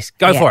the list.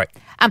 Go for it.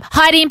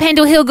 Heidi in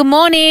Pendle Hill, good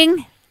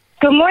morning.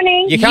 Good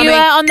morning. You coming? You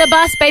are on the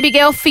bus, baby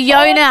girl.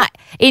 Fiona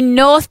in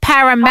North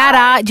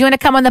Parramatta. Do you want to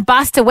come on the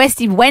bus to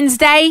Westy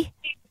Wednesday?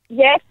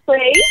 Yes,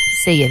 please.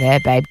 See you there,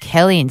 babe.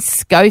 Kelly in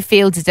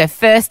Schofields. It's her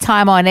first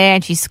time on air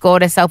and she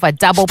scored herself a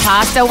double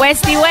pass to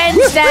Westy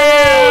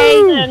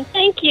Wednesday.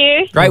 Thank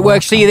you. Great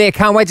work. See you there.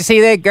 Can't wait to see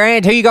you there.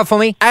 Grant, who you got for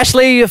me?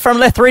 Ashley from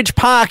Lethbridge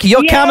Park.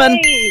 You're coming.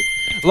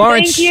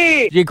 Lawrence.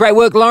 Thank you. Great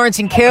work, Lawrence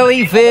in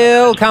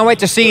Kellyville. Can't wait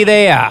to see you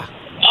there.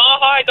 Oh,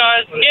 hi,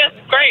 guys. Yes,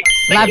 great.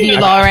 Love you,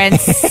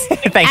 Lawrence.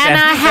 Thanks, Anna,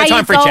 Ash. how No time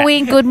you for a chat.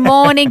 going? Good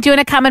morning. Do you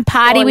want to come and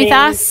party with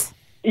us?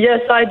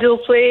 Yes, I do,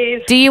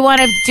 please. Do you want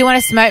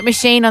a smoke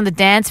machine on the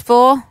dance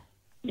floor?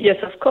 Yes,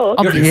 of course.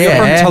 You're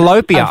from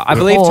Talopia. I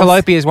believe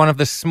Talopia is one of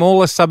the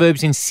smallest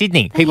suburbs in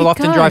Sydney. People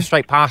often drive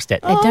straight past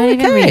it. They don't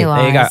even realise.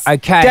 There you go.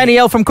 Okay.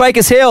 Danielle from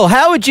Quakers Hill,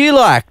 how would you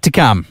like to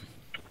come?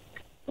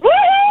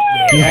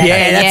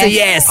 Yeah, that's a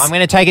yes. I'm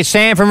going to take it.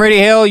 Sam from Rudy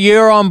Hill,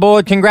 you're on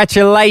board.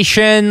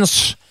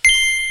 Congratulations.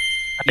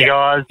 Hey,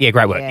 guys. Yeah,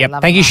 great work.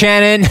 Yep. Thank you,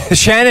 Shannon.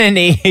 Shannon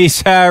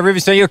is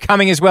Riverside. You're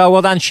coming as well.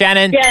 Well done,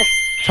 Shannon. Yes.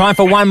 Time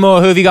for one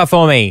more. Who have you got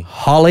for me?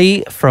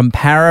 Holly from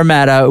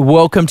Parramatta,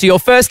 welcome to your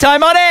first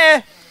time on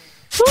air.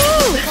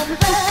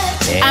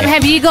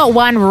 Have you got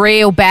one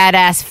real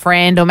badass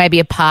friend or maybe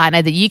a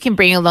partner that you can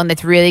bring along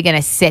that's really going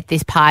to set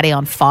this party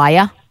on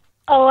fire?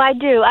 Oh, I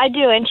do,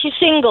 and she's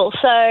single,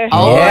 so...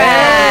 Oh,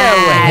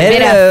 yeah.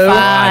 Bit of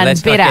fun,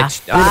 bit of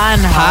fun.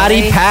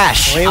 Party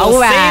pash. We will see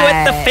you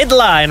at the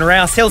Fiddler in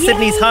Rouse Hill,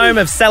 Sydney's home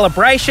of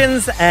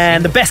celebrations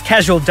and the best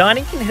casual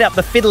dining. You can hit up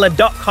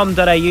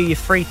thefiddler.com.au, your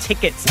free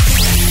tickets.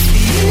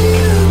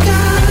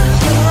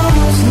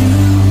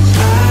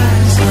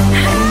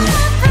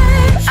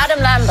 Adam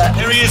Lambert.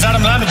 Here he is,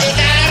 Adam Lambert.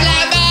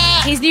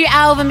 His new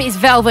album is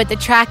Velvet. The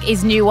track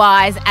is New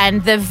Eyes,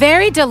 and the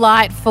very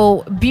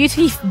delightful,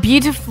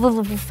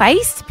 beautiful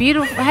faced.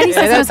 How do you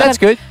say that's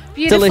good.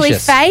 Beautifully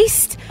Delicious.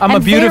 Faced. I'm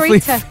and a beautifully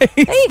faced. There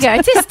you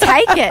go. Just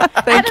take it.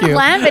 Adam you.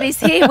 Lambert is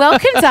here.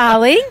 Welcome,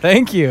 darling.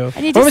 Thank you.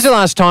 And you When was the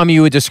last time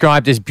you were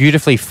described as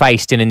beautifully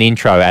faced in an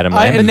intro, Adam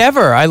Lambert?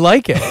 Never. I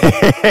like it.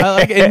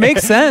 It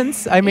makes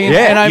sense. I mean,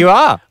 you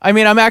are. I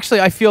mean, I'm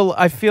actually. I feel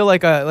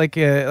like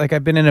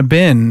I've been in a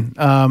bin.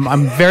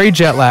 I'm very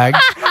jet lagged.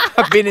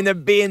 I've been in a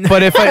bin.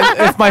 But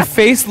if my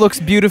face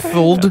looks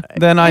beautiful,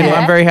 then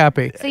I'm very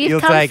happy. So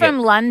you've come from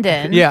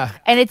London. Yeah.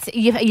 And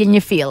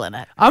you're feeling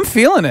it. I'm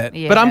feeling it.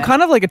 Yeah. But I'm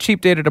kind of like a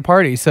cheap date at a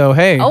party. So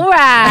hey. All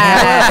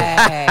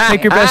right.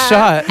 Take your best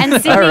shot. And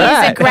Sydney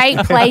is a great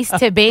place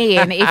to be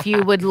in if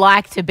you would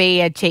like to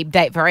be a cheap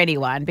date for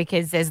anyone,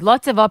 because there's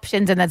lots of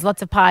options and there's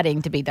lots of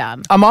partying to be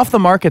done. I'm off the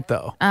market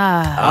though.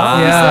 Yeah.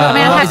 Yeah. I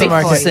mean, I'm happy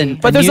for you.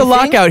 But there's a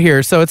lockout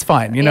here, so it's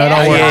fine. You know, it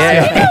all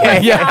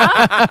works.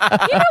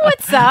 You know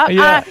what's up.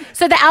 Yeah.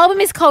 So the album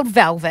is called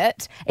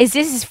Velvet. This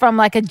is from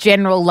like a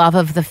general love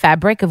of the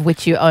fabric of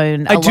which you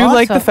own a I do lot,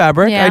 like or- the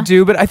fabric. Yeah. I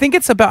do, but I think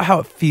it's about how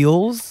it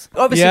feels.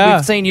 Obviously,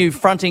 we've seen you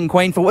fronting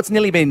Queen for what's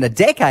nearly been a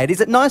decade.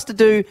 Is it nice to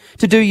do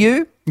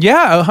you?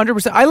 Yeah,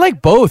 100%. I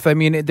like both. I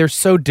mean, they're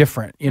so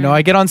different. You know,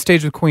 I get on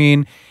stage with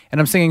Queen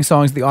and I'm singing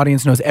songs the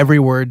audience knows every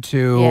word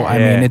to. Yeah. I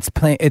mean,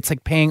 it's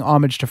like paying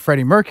homage to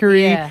Freddie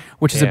Mercury,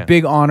 which is a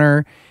big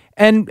honor.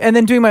 And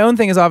then doing my own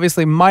thing is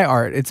obviously my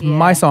art. It's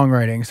my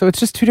songwriting. So it's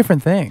just two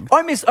different things.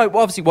 I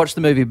obviously watched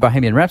the movie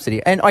Bohemian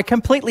Rhapsody, and I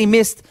completely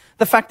missed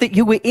the fact that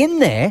you were in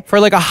there. For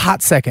like a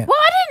hot second. Well,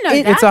 I didn't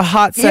know that. It's a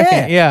hot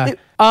second, yeah.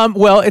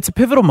 Well, it's a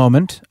pivotal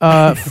moment.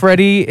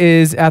 Freddie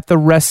is at the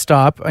rest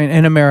stop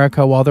in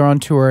America while they're on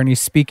tour, and he's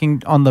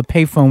speaking on the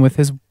payphone with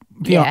his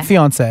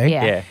fiance.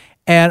 Yeah.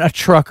 And a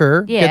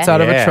trucker gets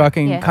out of a truck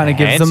and kind of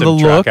gives them the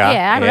look. Yeah,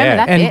 I remember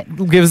that and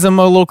bit. gives them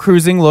a little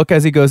cruising look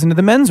as he goes into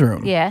the men's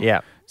room.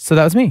 Yeah. So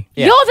that was me.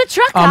 You're the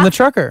trucker. I'm the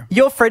trucker.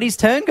 You're Freddie's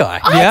turn guy.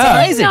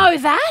 I didn't know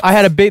that. I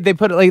had a big. They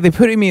put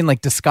me in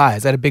like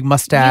disguise. I had a big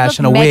mustache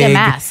and a mega wig.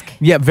 mask.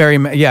 Yeah,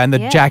 and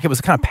the jacket was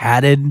kind of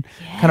padded,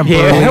 kind of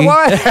burly.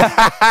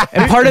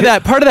 And part of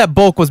that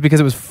bulk was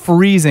because it was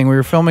freezing. We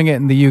were filming it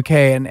in the UK,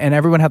 and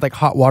everyone had like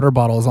hot water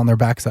bottles on their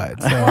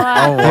backside. So.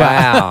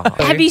 Wow.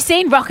 Have you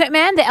seen Rocket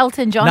Man, the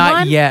Elton John one?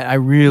 Not yet. I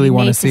really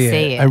want to see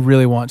it. I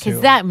really want to.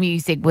 Because that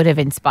music would have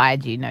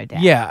inspired you, no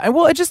doubt. Yeah,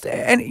 well, it just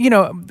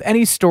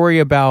any story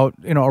about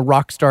a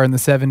rock star in the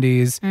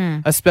 70s,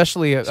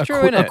 especially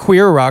a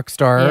queer rock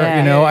star.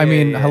 I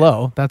mean,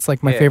 hello, that's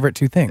like my favorite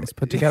two things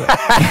put together.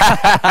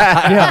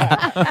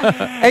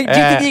 Hey, do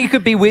you think you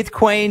could be with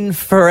Queen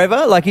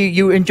forever? Like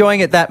you enjoying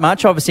it that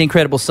much? Obviously,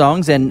 incredible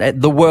songs, and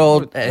the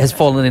world has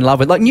fallen in love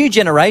with. Like new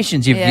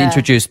generations, you've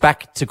introduced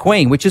back to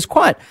Queen, which is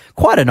quite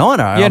an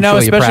honor. Yeah, I'm sure you're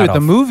especially proud with the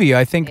of. movie,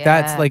 I think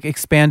that's like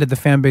expanded the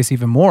fan base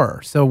even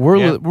more. So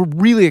we're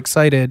really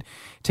excited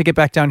to get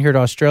back down here to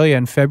Australia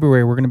in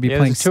February. We're going to be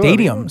playing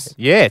stadiums.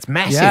 Yeah, it's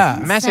massive.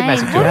 Yeah. Massive.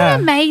 What an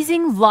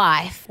amazing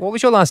life. What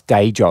was your last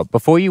day job?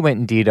 Before you went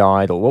and did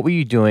Idol, what were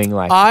you doing?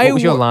 What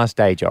was your last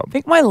day job? I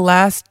think my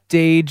last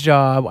day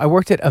job, I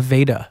worked at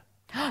Aveda.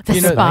 The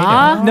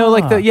spa? No,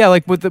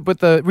 like with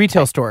the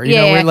retail store. You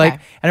know, where and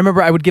I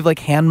remember I would give like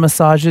hand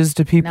massages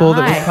to people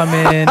that would come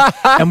in,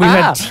 and we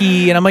had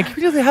tea, and I'm like,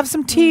 have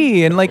some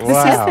tea, and like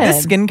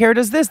this skincare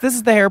does this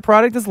is the hair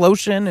product, this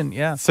lotion,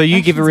 and So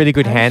you give a really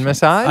good hand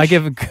massage? I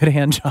give a good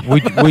hand job.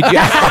 Would you? Someone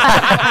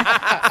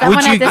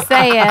had to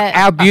say it.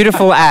 Our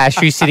beautiful Ash,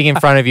 who's sitting in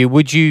front of you,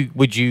 would you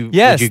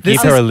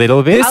give her a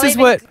little bit? This is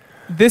what.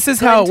 This is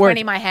how it worked.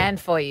 20 my hand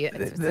for you.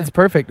 It's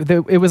perfect.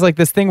 It was like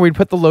this thing where you'd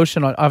put the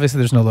lotion on. Obviously,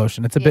 there's no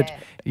lotion. It's a bit.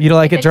 You don't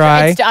like it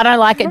dry. I don't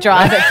like it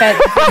dry, but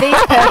for these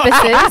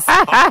purposes,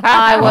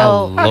 I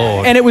will. Oh,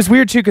 Lord. And it was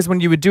weird too because when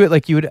you would do it,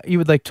 like you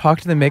would like talk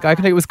to them, make eye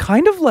contact. It was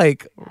kind of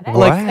like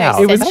Wow.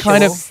 it was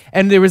kind of,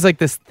 and there was like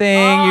this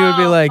thing. You would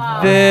be like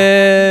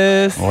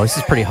this. Oh, this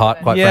is pretty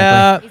hot, quite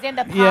Yeah. frankly. He's in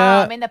the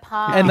palm, in the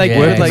palm. And like Yeah.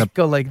 you would like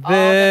go like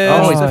this.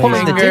 Oh, he's with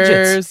pulling the fingers.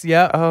 digits.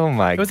 Yeah. Oh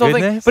my It was all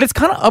like, goodness. but it's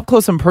kind of up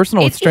close and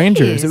personal with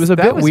strangers. is. It was a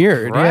That bit was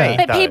weird. great.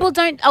 Yeah. But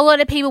a lot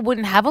of people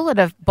wouldn't have a lot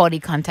of body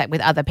contact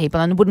with other people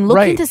and wouldn't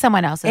look into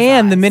someone else's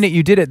And eyes. the minute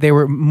you did it, they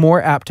were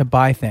more apt to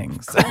buy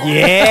things.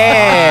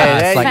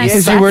 Yeah.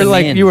 Because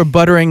you were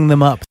buttering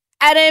them up.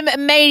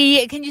 Adam,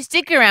 matey, can you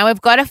stick around?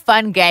 We've got a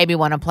fun game we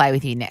want to play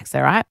with you next,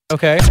 all right?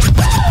 Okay.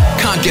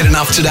 Can't get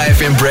enough Today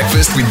FM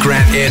breakfast with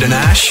Grant, Ed and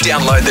Ash?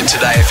 Download the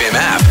Today FM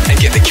app and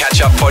get the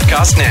catch up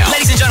podcast now. Oh.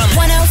 Ladies and gentlemen.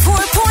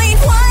 104.1.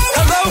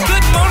 Hello,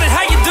 good morning.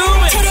 How you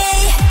doing?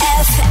 Today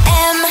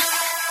FM.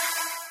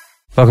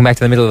 Welcome back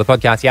to the middle of the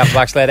podcast. The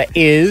Black's letter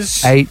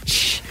is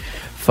H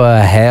for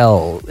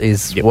hell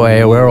is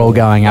where we're all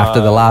going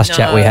after the last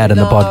chat we had in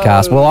the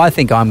podcast. Well, I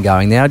think I'm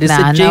going now. Just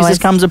that Jesus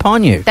comes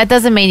upon you. That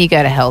doesn't mean you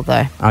go to hell,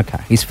 though. Okay.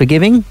 He's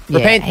forgiving?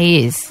 Yeah,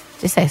 he is.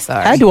 Just say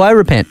sorry. How do I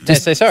repent?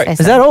 Just say sorry. Is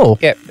that all?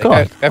 Yep.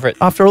 God. Go for it.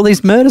 After all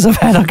these murders I've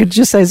had, I could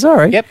just say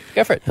sorry. Yep.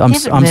 Go for it. I'm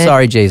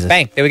sorry, Jesus.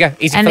 Bang. There we go.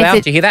 Easy And for if now. it-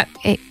 Did you hear that?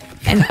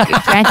 And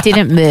Grant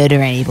didn't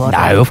murder anybody.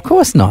 No, of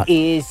course not.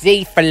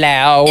 Easy for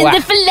now. In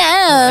the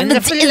flam,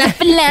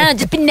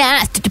 just be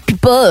nice to the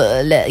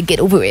people. Get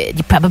over it.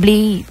 You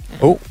probably.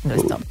 Oh,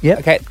 yeah.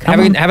 Okay. Have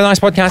a nice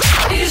podcast.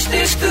 Is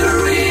this the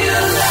real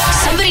life?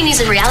 Somebody needs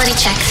a reality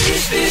check.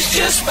 Is this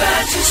just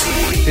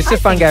fantasy? This is a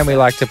fun game we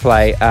like to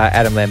play,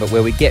 Adam Lambert,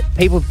 where we get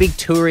people, big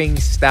touring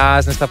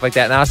stars and stuff like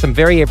that, and ask them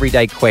very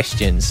everyday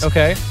questions.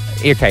 Okay.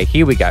 Okay,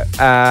 here we go.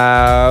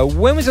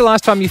 When was the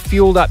last time you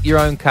fueled up your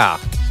own car?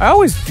 I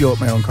always fuel up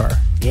my own car.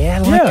 Yeah, I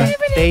like that.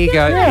 There you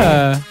go.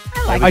 Yeah.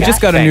 like I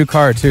just got a new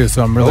car too,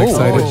 so I'm really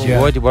excited. Yeah.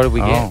 What did we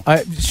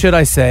get? Should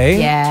I say?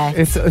 Yeah.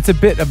 It's a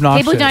bit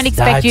obnoxious. People don't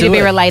expect you to be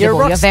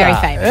relatable. You're very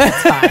famous.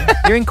 It's fine.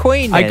 You're in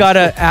Queen. I man. got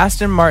a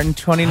Aston Martin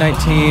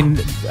 2019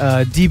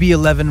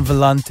 DB11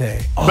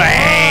 Volante.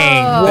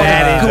 Bang!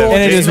 That is a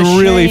and it is machine.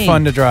 really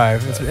fun to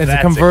drive. It's a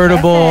That's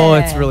convertible.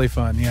 it. It's really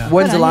fun. Yeah.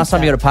 When's the last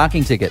time you got a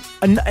parking ticket?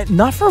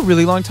 Not for a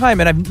really long time,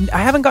 and I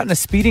haven't gotten a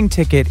speeding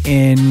ticket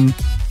in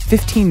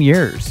 15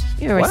 years.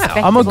 You're a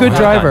I'm a good respectable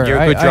driver. You're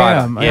a good I driver.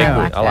 am.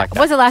 Yeah, good. I like that.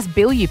 What was the last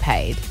bill you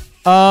paid?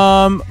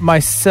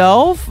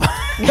 Myself.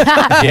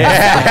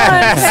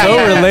 Yeah. So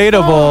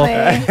relatable.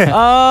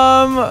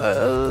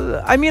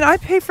 I mean, I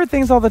pay for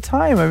things all the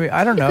time. I mean,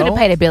 I don't You know. could have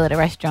paid a bill at a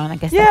restaurant. I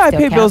guess. Yeah, that I still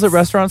pay bills at counts.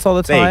 restaurants all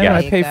the There you time. go.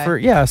 I There pay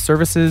you go. for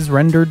services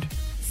rendered.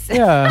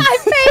 Yeah.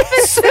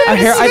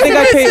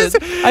 I paid for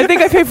I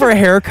think I pay for a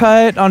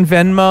haircut on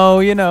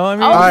Venmo. You know, I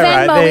mean, Oh, right,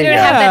 Venmo. there We you don't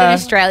go. have that in Yeah.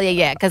 Australia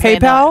yet because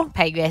PayPal?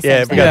 Yes, Yeah,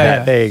 yes, we yes. got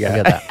that. There you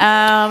go.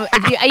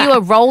 Are you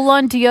a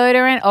roll-on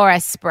deodorant or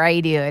a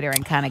spray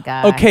deodorant kind of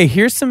guy? Okay,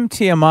 here's some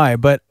TMI,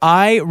 but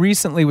I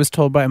recently was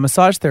told by a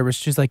massage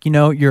therapist, she's like,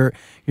 your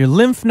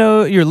lymph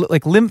node, your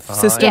lymph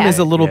system yeah. is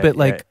a little Yeah, bit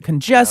yeah.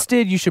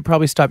 congested. You should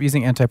probably stop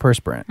using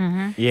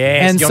antiperspirant.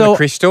 Yes. And you so- on the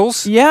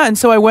crystals? Yeah, and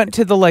so I went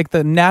to the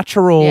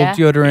natural Yeah.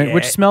 deodorant,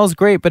 which Yeah. smells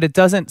great, but it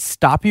doesn't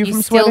stop you, You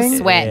from still sweating.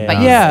 sweat,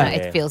 but Yeah.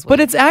 it feels weird. But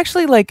it's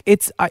actually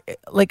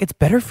it's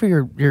better for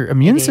your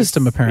immune It is.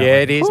 system apparently. Yeah,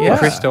 it is. Yeah. The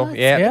crystal.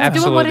 Yeah, Yeah.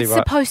 absolutely doing what it's right.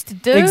 supposed to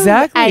do.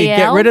 Exactly. Get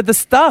AL. rid of the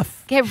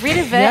stuff. Get rid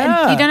of it.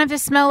 Yeah. And you don't have to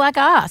smell like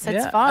us.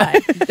 It's Yeah. fine.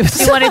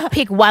 Do you want to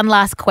pick one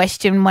last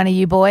question, one of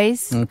you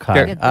boys?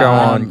 Okay. Go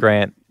on,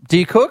 Grant. Do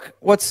you cook?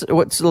 What's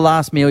the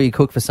last meal you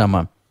cook for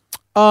someone?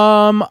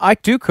 I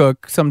do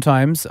cook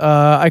sometimes.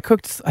 I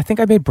think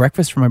I made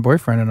breakfast for my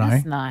boyfriend and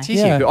That's I. nice.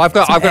 Geez, Yeah. I've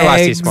got to ask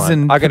this Eggs one.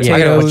 and I got to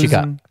potatoes what you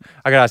got. and-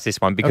 I got to ask this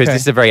one because Okay.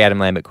 this is a very Adam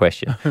Lambert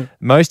question.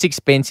 Most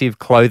expensive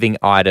clothing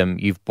item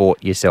you've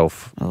bought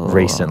yourself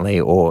recently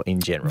or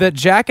in general? The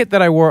jacket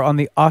that I wore on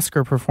the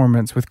Oscar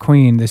performance with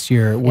Queen this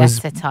year was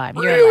That's the time.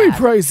 You're really allowed.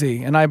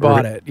 pricey, and I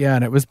bought it. Yeah,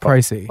 and it was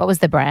pricey. What was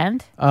the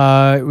brand?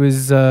 It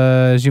was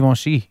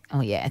Givenchy.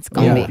 Oh, yeah. It's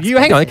going to be. You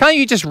hang on. Can't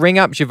you just ring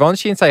up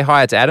Givenchy and say,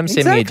 "Hi, it's Adam.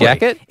 Send me a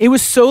jacket." It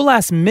was so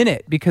last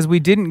minute because we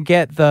didn't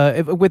get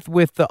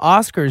with the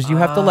Oscars. You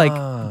have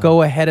to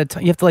go ahead of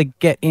time. You have to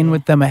get in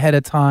with them ahead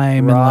of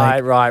time. Right.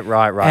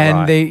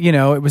 And they,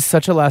 it was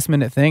such a last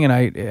minute thing, and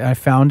I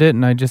found it,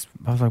 and I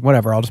was like,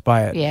 whatever, I'll just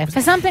buy it. Yeah,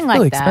 for something like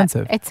really that,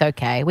 expensive. it's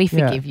okay. We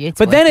forgive you. It's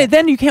But worth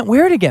then you can't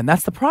wear it again.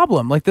 That's the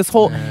problem. Like this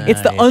whole,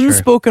 it's the yeah, true.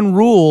 unspoken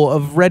rule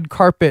of red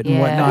carpet and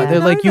Yeah. whatnot. I They're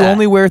like, you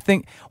only wear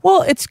things.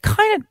 Well, it's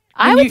kind of.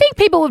 I would think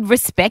people would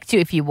respect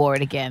you if you wore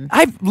it again.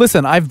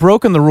 I've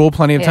broken the rule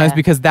plenty of times Yeah.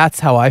 because that's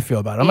how I feel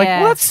about it. I'm like, Yeah.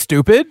 well, that's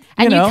stupid.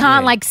 And you know?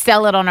 can't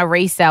sell it on a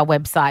resale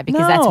website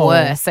because that's No.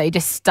 worse. So you're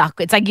just stuck.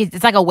 It's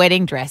like a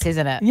wedding dress,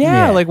 isn't it?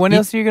 Yeah, like when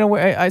else are you gonna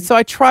wear? So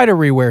I try to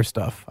rewear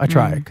stuff. I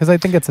try because I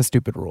think it's a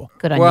stupid rule.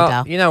 Good on Well, you,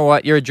 Dal. you know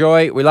what? You're a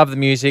joy. We love the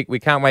music. We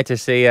can't wait to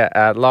see you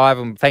live.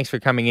 And thanks for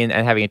coming in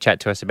and having a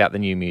chat to us about the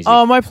new music.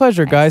 Oh, my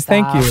pleasure, guys.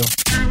 Thank Dal. you.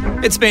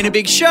 It's been a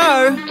big show,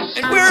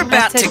 and we're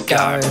about to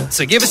go.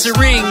 So give us a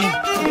ring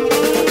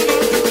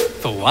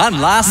for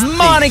one last thing.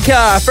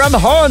 Monica from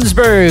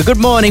Hornsby. Good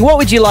morning. What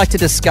would you like to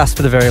discuss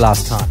for the very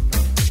last time?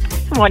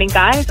 Good morning,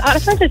 guys. I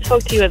just wanted to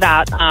talk to you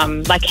about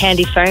like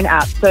handy phone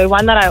apps. So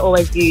one that I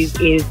always use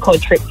is called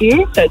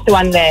TripView. So it's the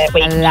one where you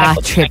can check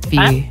what the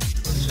TripView.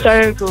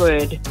 So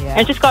good. Yeah.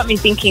 It just got me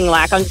thinking,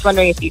 like, I'm just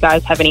wondering if you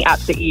guys have any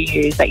apps that you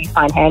use that you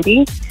find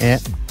handy. Yeah.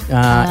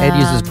 Ed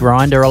uses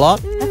Grindr a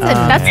lot.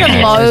 That's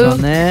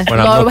a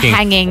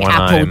low-hanging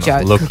apple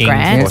joke, looking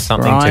Grant. for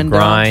something to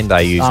grind,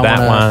 I use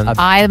that one.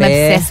 I'm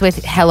obsessed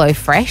with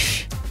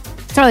HelloFresh.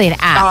 It's not really an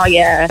app. Oh,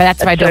 yeah. But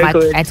that's where I do so my...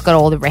 good. It's got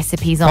all the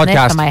recipes on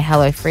there for my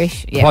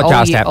HelloFresh. Yeah,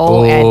 podcast app.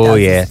 All I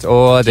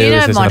do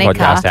is listen to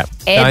podcast app.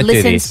 Ed Don't do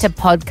listens this. to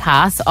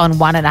podcasts on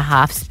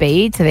 1.5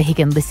 speed so that he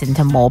can listen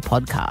to more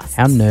podcasts.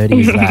 How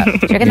nerdy is that? Do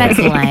you reckon that's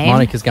lame?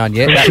 Monica's going,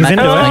 yeah, that She's makes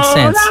into it.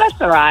 sense.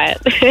 That's all right.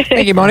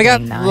 Thank you, Monica.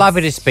 Nice.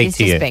 Lovely to speak She's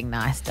to you. just being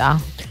nice,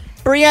 Dal.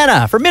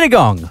 Brianna from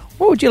Mittagong.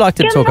 What would you like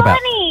to talk about?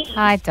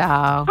 Hi,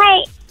 Dal.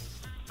 Hey,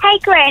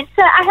 Grant.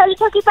 So I heard you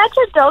talking about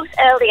your dogs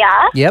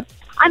earlier. Yep.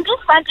 I'm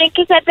just wondering,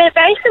 because they're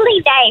very silly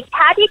names.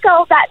 How do you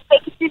go about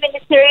speaking to them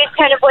in a serious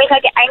tone of voice,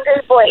 like an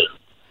angry voice?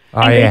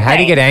 Oh, yeah. How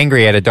do you get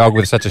angry at a dog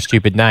with such a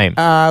stupid name?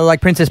 Like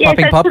Princess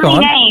Popping so silly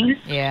Popcorn. names.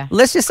 Yeah.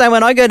 Let's just say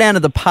when I go down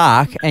to the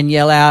park and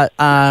yell out,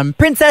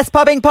 Princess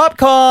Popping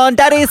Popcorn,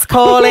 Daddy's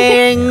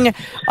calling,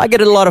 I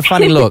get a lot of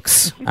funny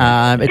looks.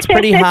 It's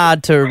pretty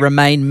hard to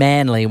remain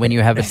manly when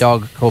you have a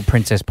dog called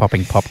Princess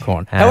Popping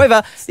Popcorn.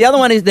 However, the other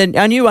one is,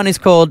 our new one is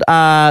called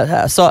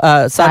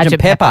Sergeant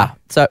Pepper.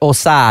 So, or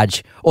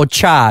Sarge, or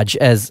Charge,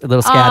 as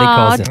little Scouty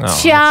calls it.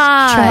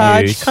 Charge.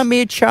 Charge, come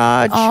here,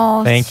 Charge.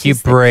 Oh, Thank you,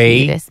 she's the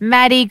Bree. cutest.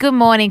 Maddie, good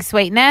morning,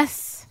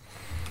 sweetness.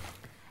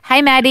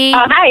 Hey, Maddie.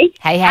 Hey.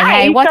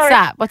 Hey. What's Sorry.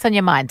 up? What's on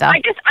your mind, Dal?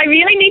 I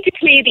really need to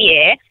clear the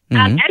air.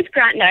 As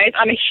Grant knows,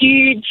 I'm a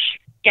huge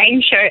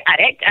game show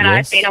addict, and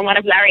Yes. I've been on one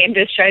of Larry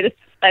Ember's shows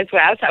as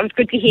well, so it was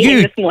good to hear him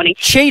You this morning.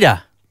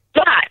 cheater.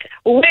 But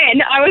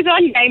when I was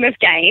on Game of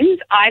Games,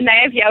 I may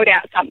have yelled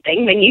out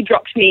something when you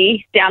dropped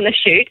me down the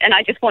chute, and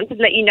I just wanted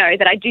to let you know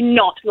that I do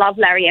not love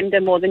Larry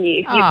Emder more than you.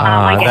 You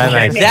are my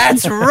game show.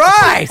 That's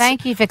right.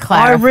 Thank you for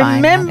clarifying. I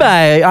remember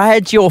I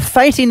had your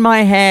fate in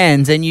my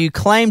hands and you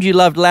claimed you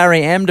loved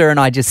Larry Emder and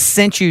I just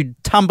sent you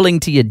tumbling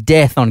to your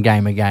death on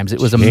Game of Games. It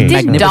was a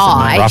magnificent Didn't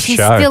die. rough She's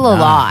show. still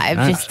alive,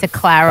 No. just to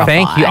clarify.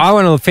 Thank you. I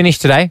want to finish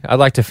today. I'd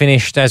like to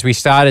finish as we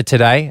started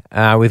today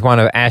with one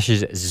of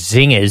Ash's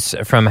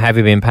zingers from Have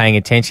You Been Paying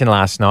Attention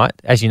last night.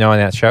 As you know, in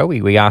that show,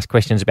 we asked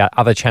questions about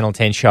other Channel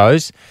 10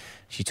 shows.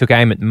 She took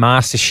aim at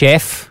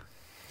MasterChef.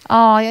 Oh,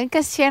 I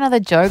guess share another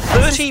joke.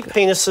 30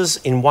 penises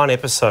in one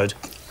episode.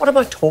 What am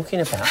I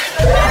talking about?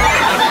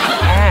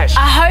 Ash.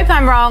 I hope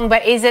I'm wrong,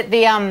 but is it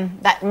the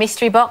that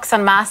mystery box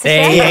on MasterChef?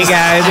 There you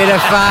go. Bit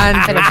of fun.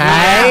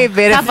 Hey,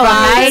 bit of Couple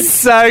fun. mates.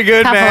 So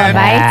good, Couple man. of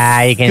mates.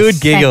 Ah, you can Good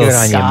giggles. Good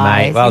on you,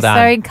 mate. Well You're done.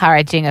 so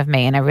encouraging of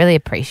me, and I really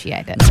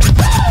appreciate it.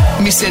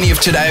 Miss any of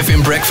Today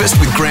FM breakfast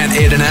with Grant,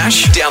 Ed and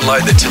Ash?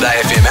 Download the Today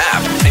FM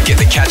app and get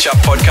the catch-up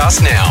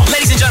podcast now.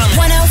 Ladies and gentlemen.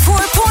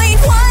 104.9